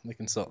about that. They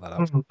can sort that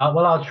out.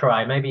 Well, I'll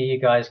try. Maybe you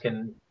guys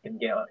can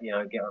get you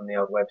know get on the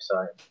old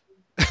website.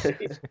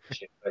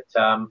 But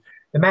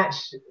the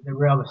match that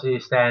really obviously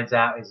stands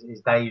out is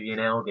Davey and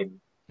Elgin,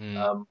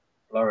 Mm.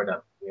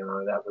 Florida. You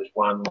know that was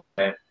one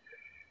where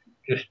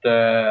just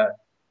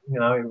you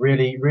know it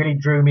really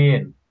drew me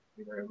in.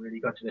 You know, it really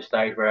got to the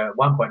stage where at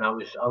one point I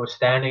was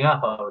standing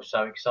up. I was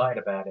so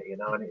excited about it. You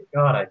know, and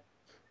God, I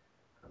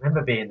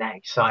remember being that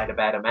excited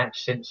about a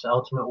match since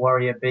Ultimate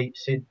Warrior beat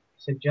Sid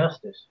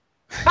Justice.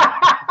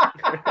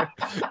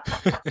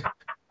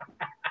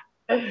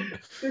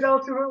 Did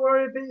Ultimate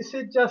Warrior beat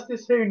Sid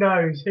Justice? Who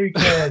knows? Who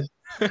cares?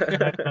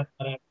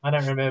 I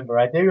don't remember.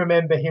 I do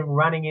remember him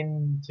running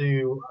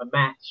into a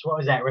match. What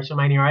was that?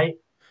 WrestleMania 8?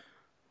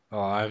 Oh,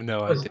 I have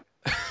no It was, idea.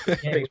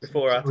 yeah, Things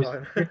before our it was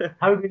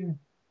time.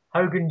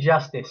 Hogan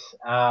Justice.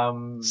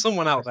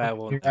 Someone out there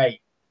won. WrestleMania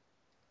 8.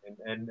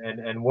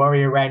 And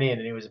Warrior ran in,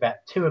 and it was about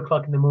 2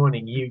 o'clock in the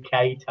morning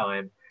UK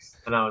time.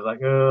 And I was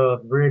like, oh,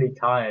 really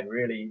tired,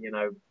 really, you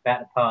know, about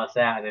to pass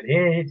out. And then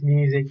here his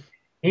music.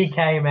 He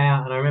came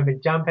out, and I remember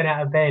jumping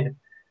out of bed.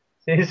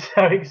 He was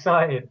so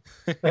excited.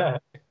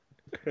 But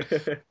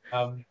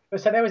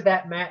so there was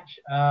that match,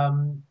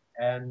 and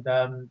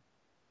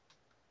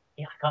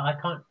yeah, I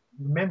can't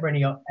remember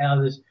any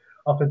others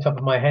off the top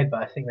of my head,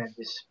 but I think that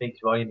just speaks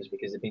volumes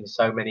because there've been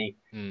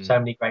Mm. so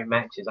many great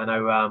matches. I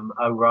know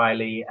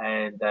O'Reilly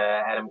and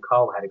Adam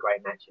Cole had a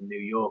great match in New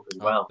York as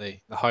Oh, well. the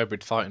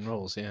hybrid fighting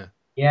rules, yeah.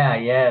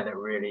 Yeah, that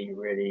really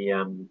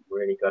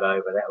got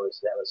over. That was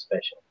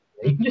special.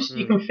 You can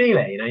Mm. feel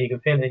it, you know, you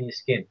can feel it in your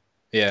skin.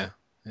 Yeah,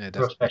 yeah, Real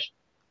definitely. special.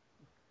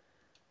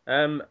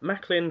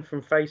 Macklin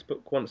from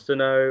Facebook wants to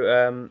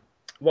know,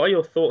 what are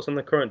your thoughts on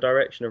the current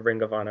direction of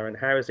Ring of Honor and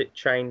how has it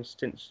changed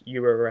since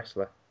you were a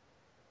wrestler?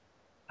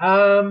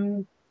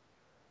 Um,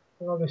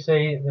 well,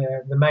 obviously,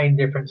 the main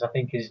difference I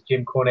think is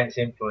Jim Cornette's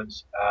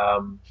influence.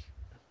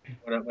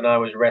 When I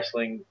was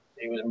wrestling,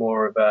 he was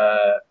more of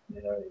a, he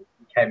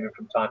came in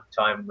from time to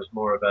time and was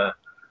more of a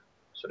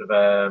sort of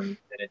an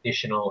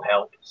additional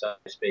help, so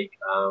to speak.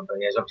 But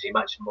he has obviously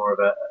much more of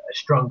a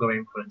stronger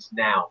influence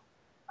now.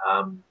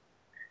 Um,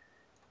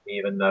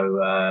 Even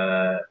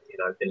though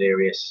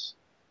Delirious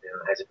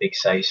has a big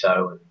say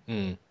so, and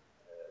Mm.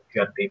 a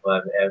few other people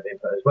have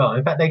input as well.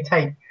 In fact, they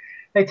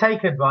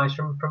take advice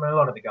from a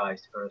lot of the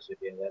guys. To be honest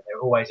with you, they're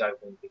always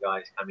open to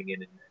guys coming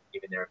in and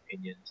giving their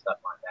opinion and stuff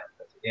like that.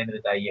 But at the end of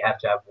the day, you have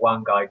to have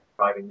one guy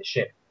driving the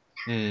ship,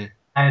 Mm.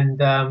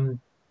 and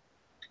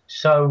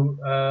so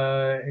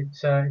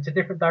it's a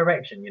different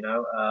direction.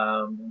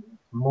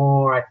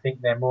 More, I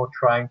think they're more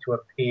trying to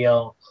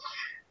appeal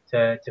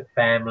to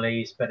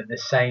families, but at the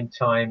same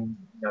time,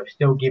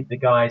 still give the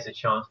guys a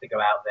chance to go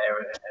out there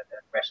and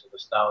wrestle the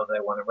style they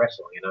want to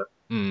wrestle.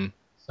 Mm.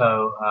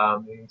 So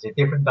it's a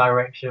different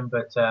direction,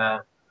 but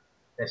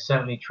they're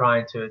certainly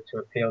trying to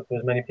appeal to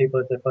as many people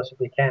as they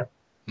possibly can.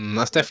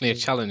 That's definitely a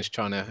challenge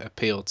trying to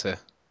appeal to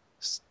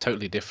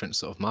totally different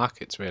sort of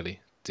markets, really,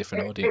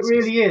 different It audiences.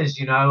 really is,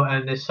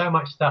 and there's so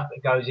much stuff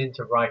that goes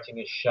into writing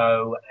a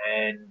show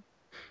and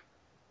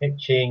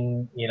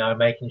pitching,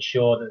 making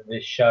sure that the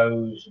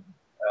shows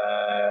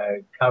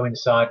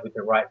coincide with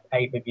the right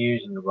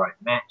pay-per-views and the right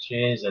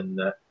matches, and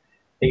that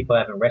people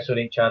haven't wrestled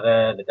each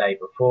other the day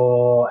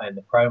before, and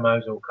the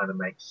promos all kind of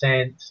make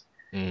sense.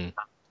 Mm.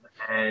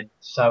 And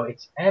so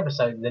it's ever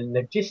so the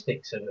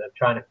logistics of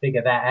trying to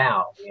figure that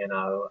out,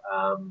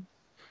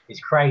 is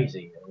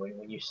crazy. And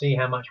when you see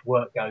how much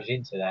work goes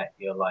into that,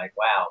 you're like,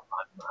 wow,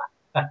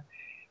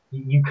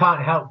 you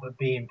can't help but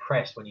be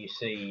impressed when you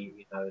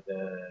see,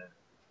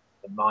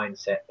 the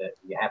mindset that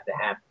you have to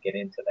get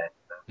into that.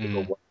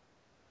 People Mm.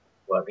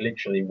 work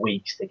literally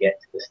weeks to get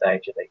to the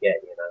stage that they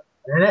get.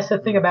 And that's the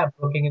thing Mm. about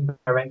booking and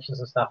directions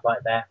and stuff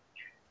like that.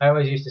 I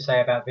always used to say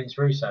about Vince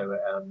Russo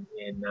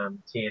in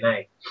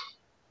TNA.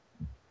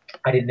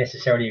 I didn't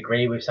necessarily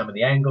agree with some of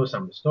the angles,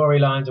 some of the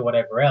storylines, or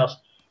whatever else.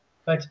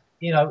 But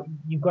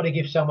you've got to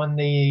give someone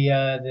the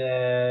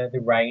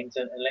reins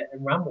and let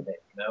them run with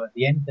it. At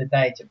the end of the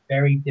day, it's a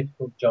very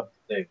difficult job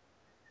to do.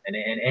 And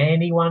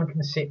anyone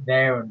can sit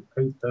there and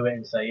poo-poo it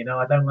and say,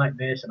 I don't like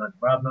this, and I'd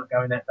rather not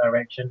go in that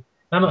direction.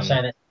 I'm not Mm.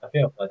 saying that's how I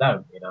feel. I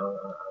don't. I'm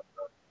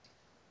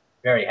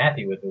very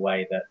happy with the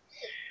way that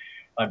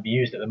I'm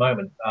used at the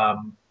moment.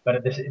 But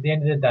at the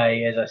end of the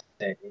day, as I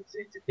said, it's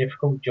a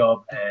difficult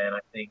job, and I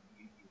think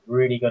you've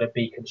really got to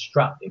be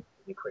constructive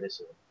in your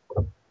criticism.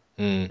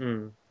 Mm.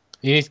 Mm.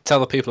 You need to tell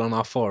the people on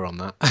our forum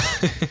that.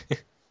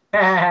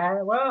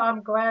 Well,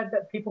 I'm glad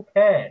that people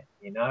care.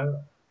 And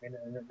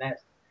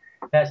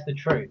that's the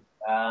truth.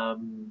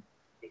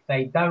 If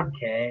they don't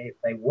care, if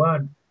they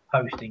weren't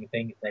posting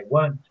things, if they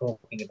weren't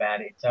talking about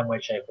it in some way,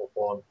 shape, or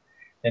form,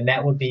 then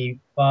that would be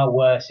far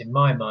worse in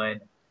my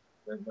mind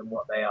than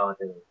what they are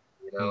doing.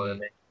 You know what I Mm.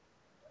 mean?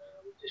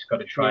 We've just got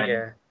to try and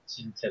Yeah.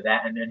 listen to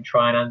that and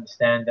try and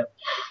understand that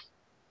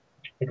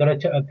we've got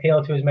to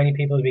appeal to as many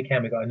people as we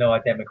can. We've got to know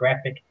our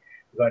demographic.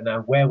 We've got to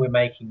know where we're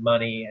making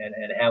money and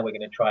how we're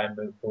going to try and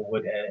move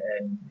forward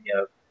and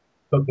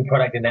put the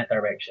product in that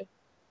direction.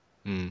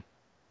 Mm.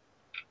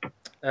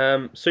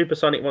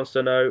 Supersonic wants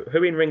to know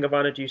who in Ring of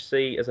Honor do you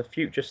see as a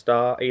future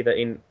star, either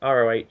in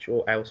ROH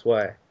or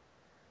elsewhere?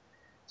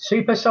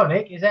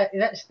 Supersonic, is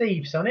that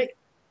Steve Sonic?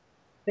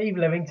 Steve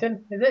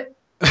Levington, is it?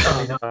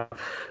 Probably not.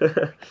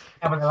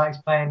 Someone that likes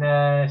playing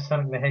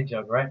Sonic the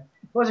Hedgehog, right?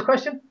 What was the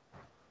question?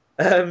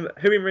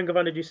 Who in Ring of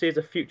Honor do you see as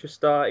a future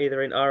star,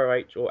 either in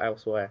ROH or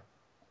elsewhere?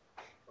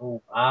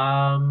 Ooh,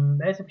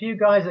 there's a few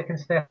guys that can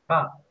step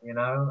up. It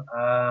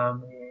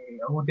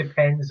all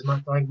depends.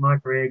 Much like my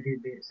career,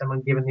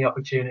 someone given the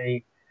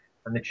opportunity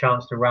and the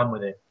chance to run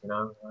with it.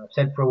 I've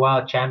said for a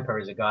while, Champa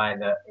is a guy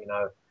that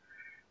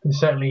can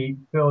certainly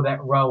fill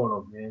that role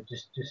of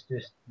just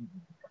a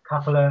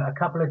couple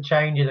of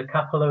changes, a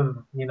couple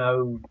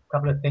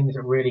of things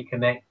that really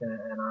connect,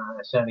 and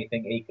I certainly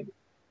think he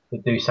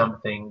could do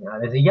something.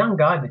 There's a young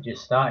guy that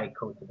just started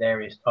called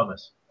Darius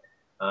Thomas.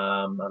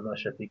 I'm not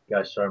sure if you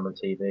guys saw him on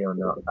TV or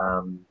not.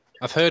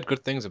 I've heard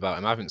good things about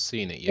him. I haven't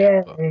seen it yet,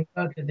 Yeah, but he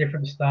works a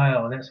different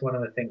style, and that's one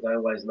of the things I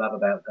always love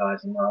about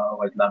guys, and I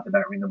always loved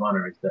about Ring of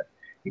Honor is that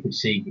you could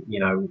see,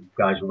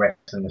 guys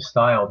wrestling a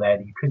style there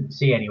that you couldn't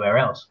see anywhere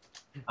else.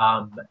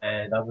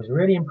 And I was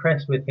really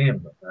impressed with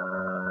him.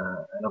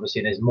 And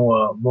obviously, there's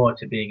more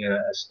to being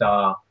a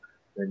star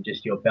than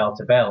just your bell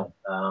to bell.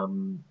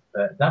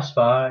 But thus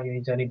far,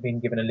 he's only been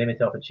given a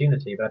limited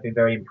opportunity, but I've been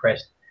very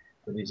impressed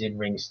with his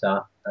in-ring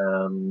stuff,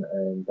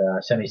 and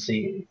certainly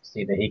see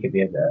that he could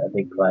be a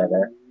big player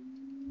there.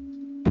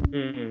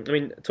 I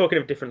mean, talking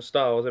of different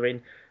styles, I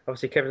mean,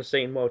 obviously Kevin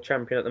Steen, world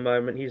champion at the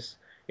moment, he's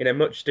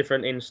much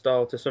different in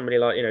style to somebody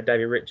like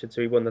Davey Richards,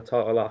 who he won the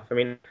title off. I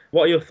mean,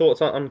 what are your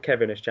thoughts on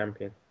Kevin as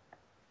champion?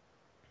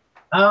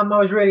 I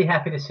was really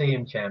happy to see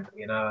him champ.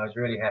 You know, I was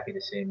really happy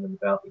to see him win the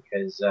belt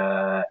because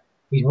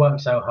he's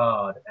worked so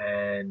hard.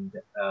 And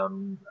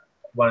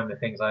one of the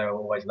things I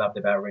always loved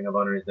about Ring of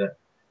Honor is that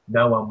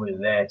no one was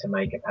there to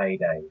make a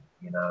payday.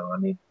 You know, I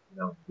mean,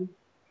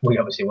 we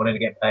obviously wanted to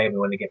get paid. We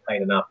wanted to get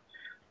paid enough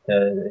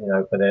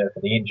to, for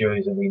the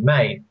injuries that we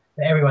made.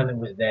 But everyone that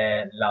was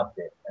there loved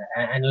it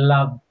and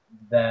loved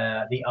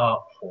the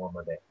art form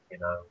of it.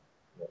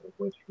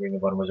 Which Ring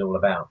of Honor was all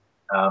about.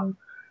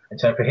 And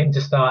so for him to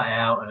start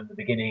out and at the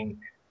beginning,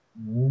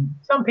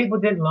 some people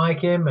didn't like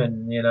him,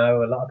 and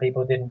a lot of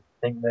people didn't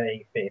think that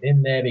he fit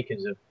in there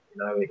because of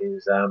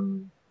his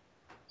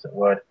what's that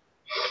word,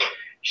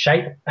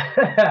 shape.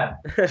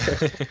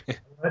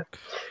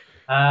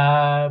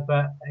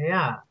 But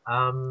yeah,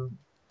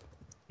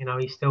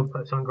 he still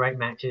puts on great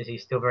matches.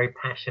 He's still very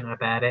passionate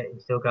about it. He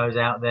still goes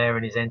out there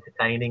and is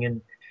entertaining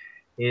and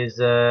is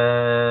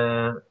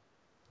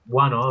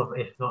one of,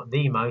 if not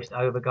the most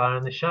over guy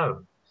on the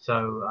show.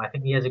 So I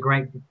think he has a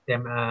great,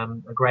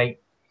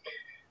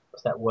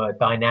 what's that word,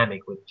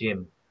 dynamic with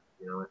Jim.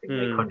 I think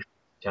they contribute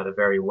each other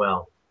very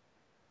well.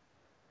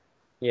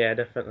 Yeah,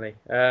 definitely.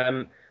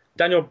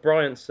 Daniel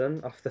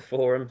Bryanson off the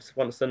forums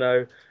wants to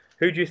know,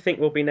 who do you think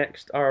will be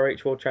next ROH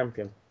World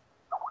Champion?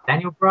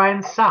 Daniel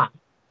Bryan's son?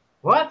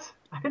 What?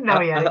 I didn't know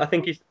he had I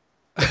think he's.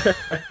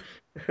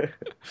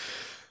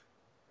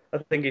 I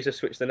think he's just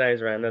switched the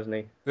names around, hasn't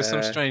he? There's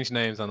some strange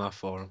names on our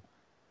forum.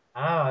 Oh,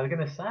 I was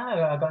going to say,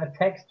 I got a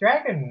text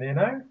dragon, There's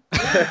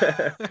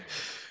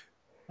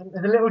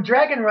a little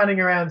dragon running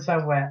around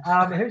somewhere.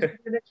 Who's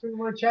the next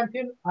world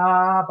champion?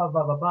 Tough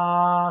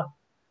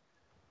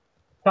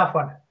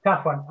one,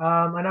 tough one.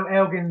 I know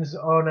Elgin's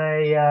on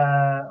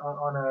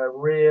a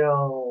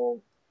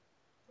real.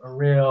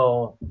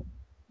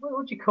 What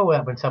would you call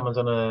that when someone's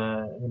on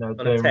on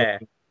doing a tear?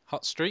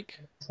 Hot streak?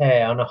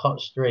 Yeah, on a hot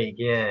streak.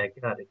 Yeah,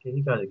 God,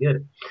 you guys are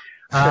good.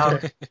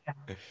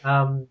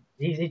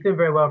 He's doing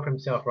very well for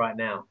himself right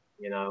now,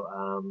 and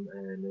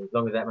as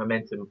long as that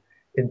momentum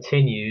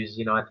continues,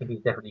 I think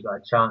he's definitely got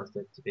a chance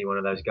to be one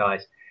of those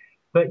guys.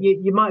 But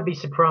you might be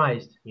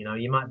surprised,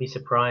 you might be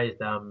surprised.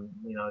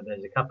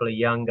 There's a couple of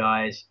young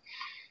guys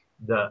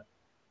that,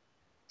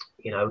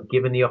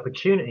 given the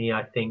opportunity,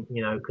 I think,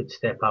 could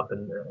step up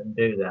and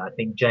do that. I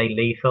think Jay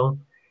Lethal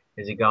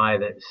is a guy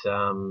that's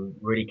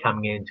really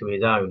coming into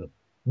his own.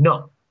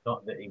 Not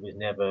that he was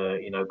never,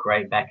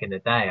 great back in the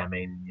day. I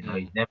mean,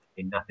 he's never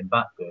been nothing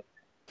but good.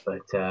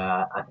 But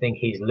I think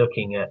he's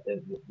looking at,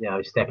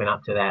 stepping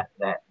up to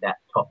that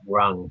top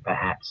rung,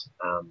 perhaps.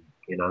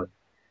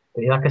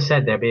 But like I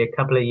said, there'll be a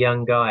couple of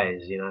young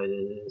guys,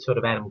 sort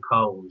of Adam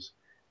Coles,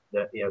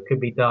 that could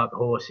be dark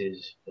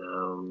horses,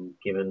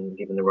 given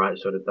the right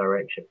sort of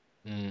direction.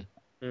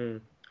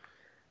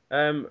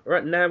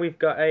 Right now we've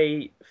got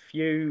a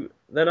few.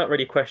 They're not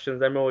really questions.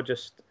 They're more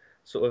just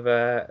sort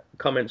of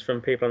comments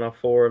from people on our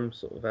forum.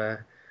 Sort of,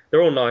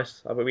 they're all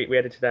nice. We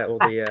edited out all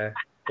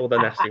the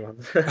nasty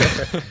ones.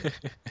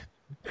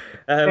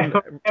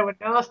 There were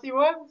nasty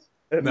ones?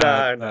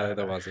 No,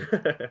 there wasn't.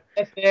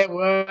 That's their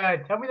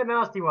word. Tell me the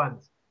nasty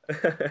ones.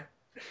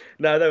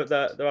 No,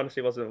 there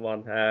honestly wasn't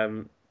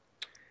one.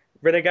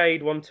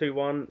 Renegade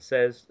 121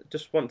 says,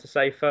 just want to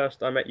say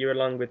first, I met you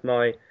along with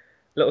my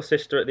little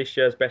sister at this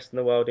year's Best in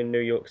the World in New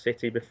York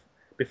City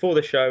before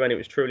the show, and it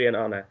was truly an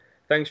honour.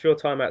 Thanks for your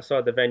time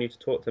outside the venue to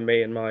talk to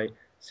me and my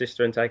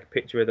sister and take a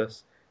picture with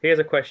us. Here's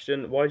a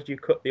question: why did you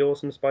cut the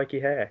awesome spiky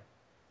hair?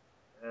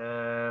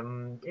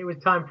 It was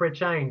time for a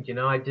change.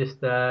 I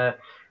just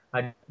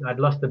I'd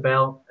lost the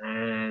belt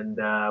and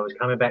I was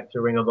coming back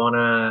to Ring of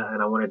Honor,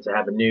 and I wanted to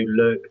have a new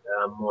look,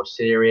 more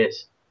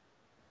serious,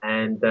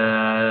 and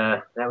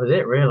that was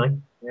it, really.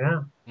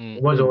 Yeah,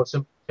 it was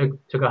awesome.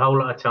 Took a whole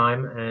lot of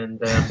time, and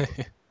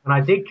when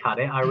I did cut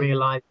it, I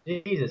realized,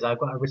 Jesus, I've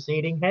got a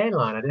receding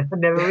hairline. I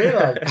never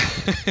realized.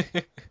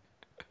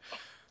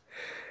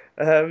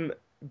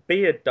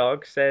 Beard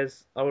Dog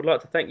says, I would like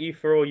to thank you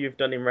for all you've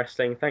done in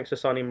wrestling. Thanks for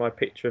signing my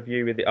picture of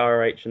you with the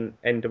ROH and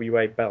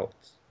NWA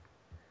belts.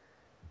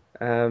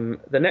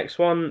 The next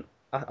one,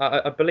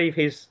 I believe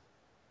his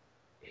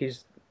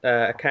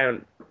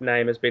account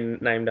name has been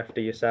named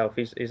after yourself.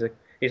 His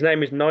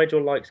name is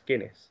Nigel Likes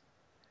Guinness.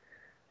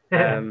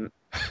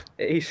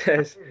 He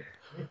says,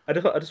 I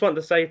just want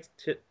to say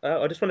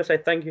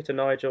thank you to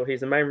Nigel.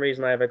 He's the main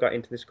reason I ever got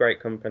into this great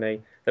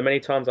company. The many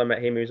times I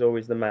met him, he was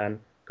always the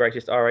man.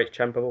 Greatest RH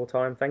champ of all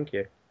time. Thank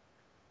you.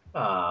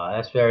 Ah,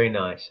 that's very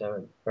nice.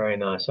 Very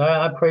nice.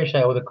 I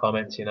appreciate all the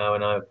comments, and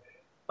I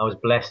was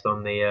blessed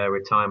on the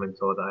retirement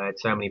tour that I had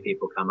so many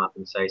people come up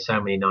and say so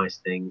many nice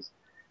things,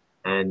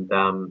 and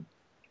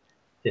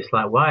just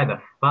like, why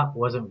the fuck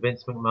wasn't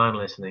Vince McMahon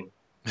listening?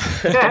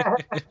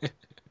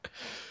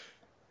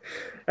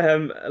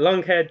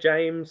 Long-haired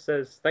James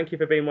says, thank you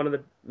for being one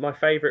of my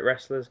favourite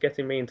wrestlers,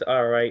 getting me into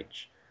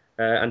ROH,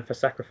 and for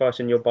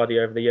sacrificing your body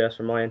over the years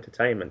for my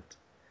entertainment.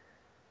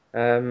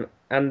 And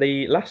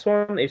the last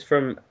one is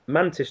from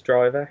Mantis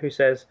Driver, who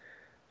says,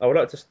 I would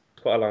like to,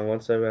 quite a long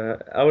one, so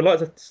I would like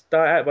to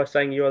start out by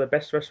saying you are the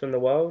best wrestler in the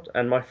world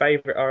and my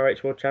favourite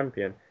ROH World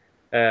Champion.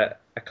 A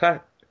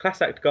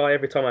class act guy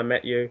every time I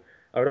met you.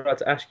 I would like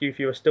to ask you if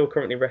you are still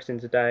currently wrestling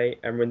today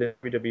and were in the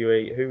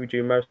WWE, who would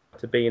you most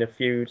like to be in a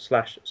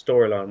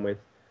feud/storyline with?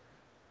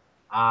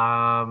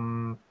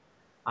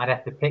 I'd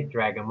have to pick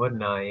Dragon,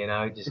 wouldn't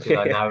I? Just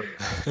because Yeah.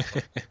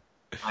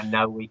 I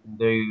know we can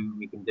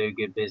do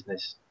good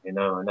business. I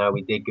know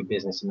we did good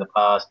business in the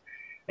past,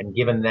 and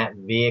given that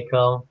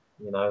vehicle,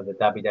 the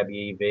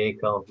WWE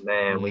vehicle,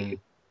 man, we Mm,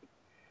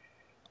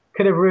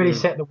 could have really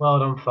Mm, set the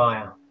world on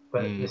fire.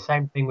 But the mm,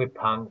 same thing with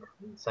Punk,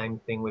 the same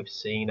thing with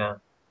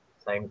Cena,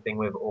 the same thing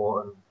with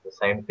Orton, the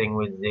same thing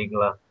with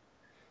Ziggler.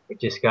 It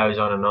just goes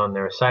on and on.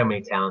 There are so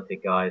many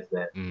talented guys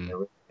that mm, there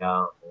really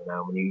are.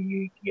 When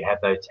you have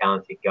those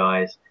talented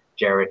guys,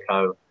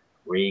 Jericho,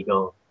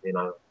 Regal,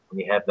 when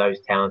you have those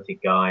talented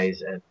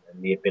guys and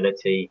the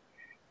ability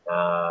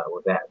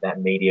with that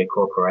media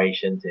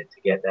corporation to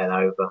get that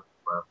over,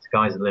 well,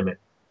 sky's the limit.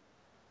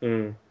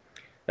 mm.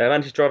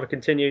 Mantis Driver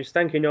continues.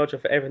 Thank you, Nigel,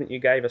 for everything you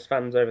gave us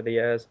fans over the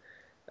years,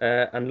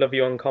 and love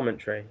you on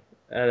commentary.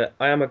 I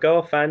am a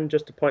girl fan,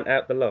 just to point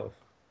out the love.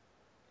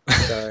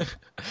 So,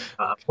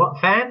 What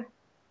fan?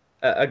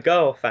 a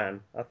girl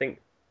fan. I think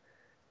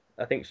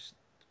she's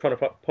trying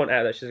to point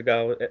out that she's a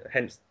girl,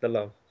 hence the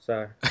love.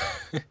 So,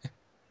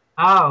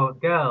 Oh,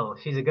 girl.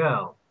 She's a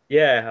girl.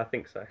 yeah, I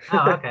think so.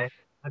 Oh, okay.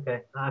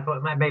 Okay. I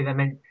thought maybe that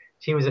meant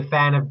she was a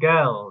fan of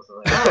girls. I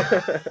was like,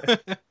 oh,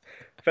 okay.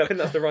 But I think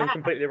that's the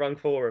completely wrong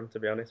forum, to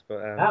be honest.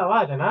 But Oh,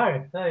 I don't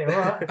know. Tell you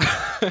what.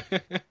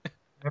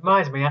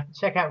 Reminds me, I have to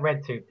check out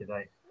RedTube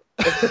today.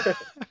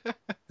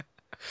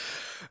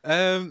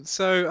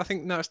 So I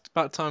think now it's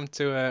about time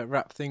to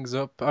wrap things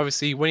up.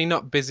 Obviously, when you're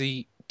not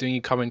busy doing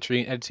your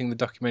commentary and editing the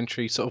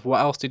documentary, sort of what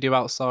else do you do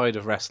outside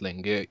of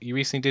wrestling? You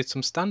recently did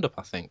some stand-up,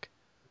 I think.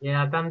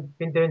 Yeah,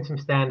 been doing some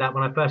stand up.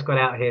 When I first got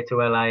out here to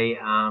LA,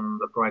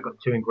 before I got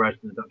too engrossed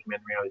in the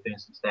documentary, I was doing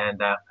some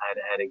stand up.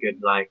 Had a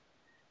good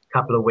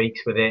couple of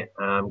weeks with it.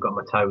 Got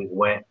my toes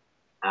wet.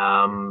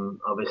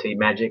 Obviously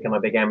magic. I'm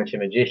a big amateur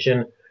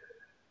magician.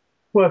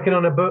 Working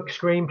on a book,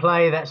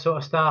 screenplay, that sort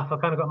of stuff. I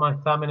kind of got my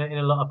thumb in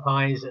a lot of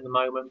pies at the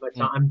moment, but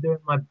Mm, I'm doing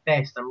my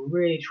best. I'm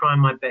really trying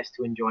my best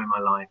to enjoy my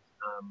life.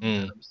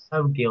 mm, I'm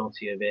so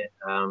guilty of it,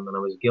 and I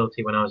was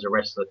guilty when I was a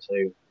wrestler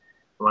too.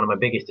 One of my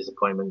biggest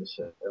disappointments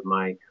of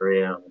my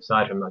career,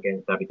 aside from not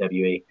getting to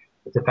WWE,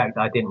 is the fact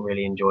that I didn't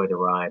really enjoy the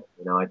ride.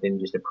 I didn't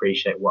just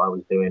appreciate what I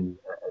was doing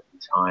at the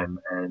time,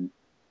 and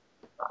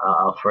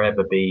I'll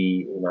forever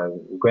be,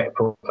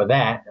 grateful for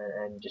that,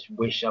 and just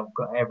wish I've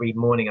got every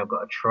morning I've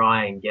got to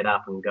try and get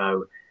up and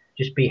go,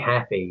 just be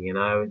happy. It's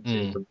mm.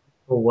 a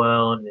beautiful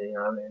world. And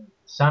the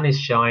sun is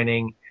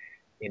shining.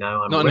 I'm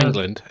Not in relative.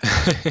 England.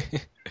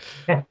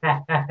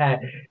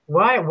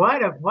 Why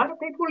do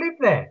people live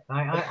there?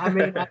 I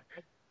mean,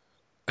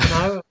 you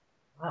know,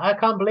 I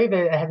can't believe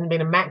there hasn't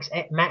been a mass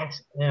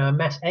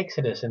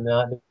exodus in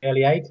the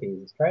early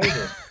 '80s. It's crazy.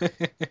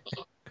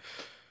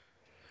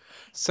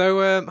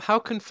 So, how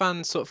can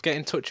fans sort of get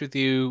in touch with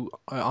you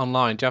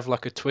online? Do you have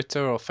like a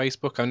Twitter or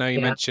Facebook? I know you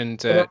Yeah.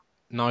 mentioned Uh,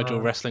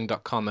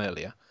 NigelWrestling.com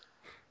earlier.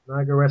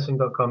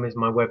 NigelWrestling.com is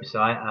my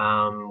website.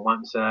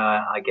 Once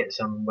I get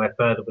somewhere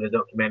further with the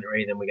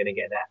documentary, then we're going to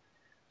get that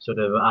sort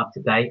of up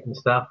to date and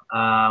stuff.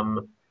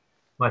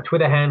 My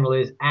Twitter handle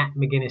is at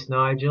McGuinness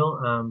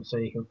Nigel, so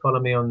you can follow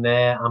me on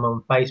there. I'm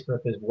on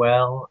Facebook as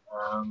well.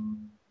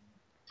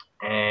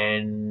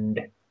 And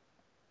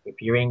if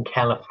you're in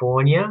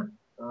California,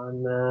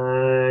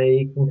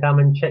 you can come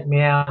and check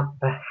me out.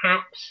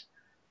 Perhaps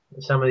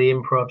some of the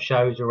improv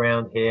shows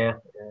around here,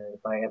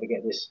 if I ever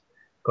get this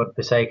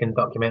godforsaken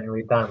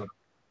documentary done.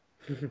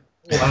 Oh,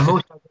 and I'm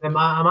also,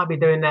 I might be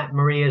doing that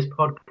Maria's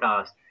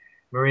podcast.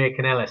 Maria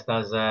Kanellis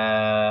does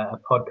a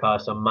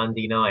podcast on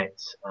Monday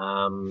nights.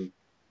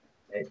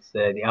 It's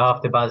the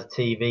AfterBuzz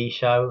TV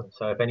show.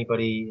 So if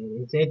anybody,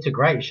 it's a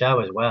great show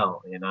as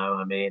well.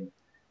 I mean,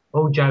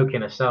 all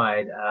joking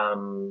aside,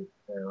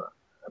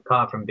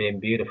 apart from being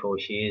beautiful,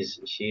 she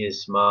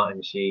is smart,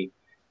 and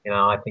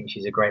I think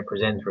she's a great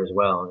presenter as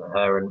well.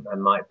 Her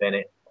and Mike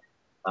Bennett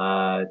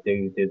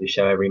do the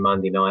show every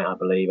Monday night, I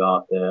believe,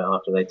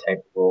 after they tape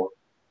the Raw.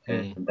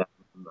 Mm. And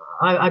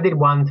I did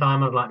one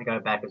time. I'd like to go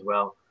back as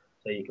well,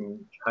 so you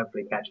can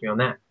hopefully catch me on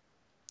that.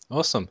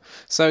 Awesome.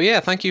 So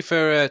yeah, thank you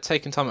for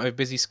taking time out of a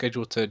busy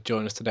schedule to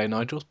join us today,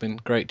 Nigel. It's been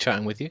great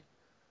chatting with you.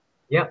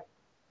 Yep.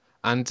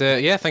 And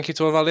yeah, thank you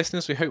to all of our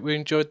listeners. We hope we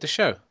enjoyed the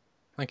show.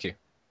 Thank you.